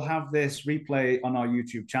reiterate, we'll have this replay on our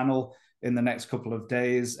YouTube channel in the next couple of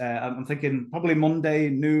days. I'm thinking probably Monday,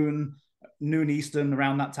 noon Eastern,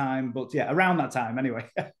 around that time. But yeah, around that time anyway.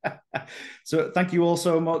 So thank you all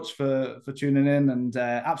so much for tuning in, and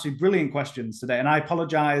absolutely brilliant questions today. And I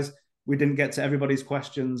apologize we didn't get to everybody's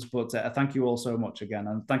questions, but thank you all so much again.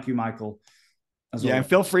 And thank you, Michael. Yeah, and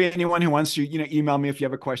feel free, anyone who wants to, email me if you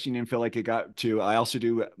have a question and feel like it got to. I also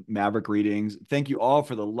do Maverick readings. Thank you all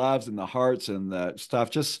for the loves and the hearts and the stuff.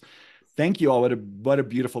 Just thank you all. What a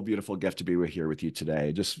beautiful, beautiful gift to be here with you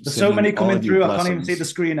today. Just there's so many coming through. Blessings. I can't even see the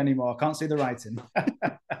screen anymore. I can't see the writing.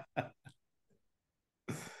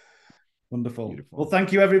 Wonderful. Beautiful. Well,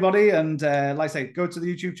 thank you, everybody. And like I say, go to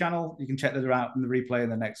the YouTube channel. You can check that out in the replay in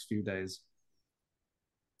the next few days.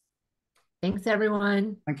 Thanks,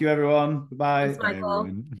 everyone. Thank you, everyone. Goodbye. Thanks, Michael.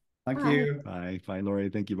 Bye, Thank you. Bye. Bye, Lori.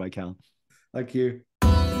 Thank you. Bye, Cal. Thank you.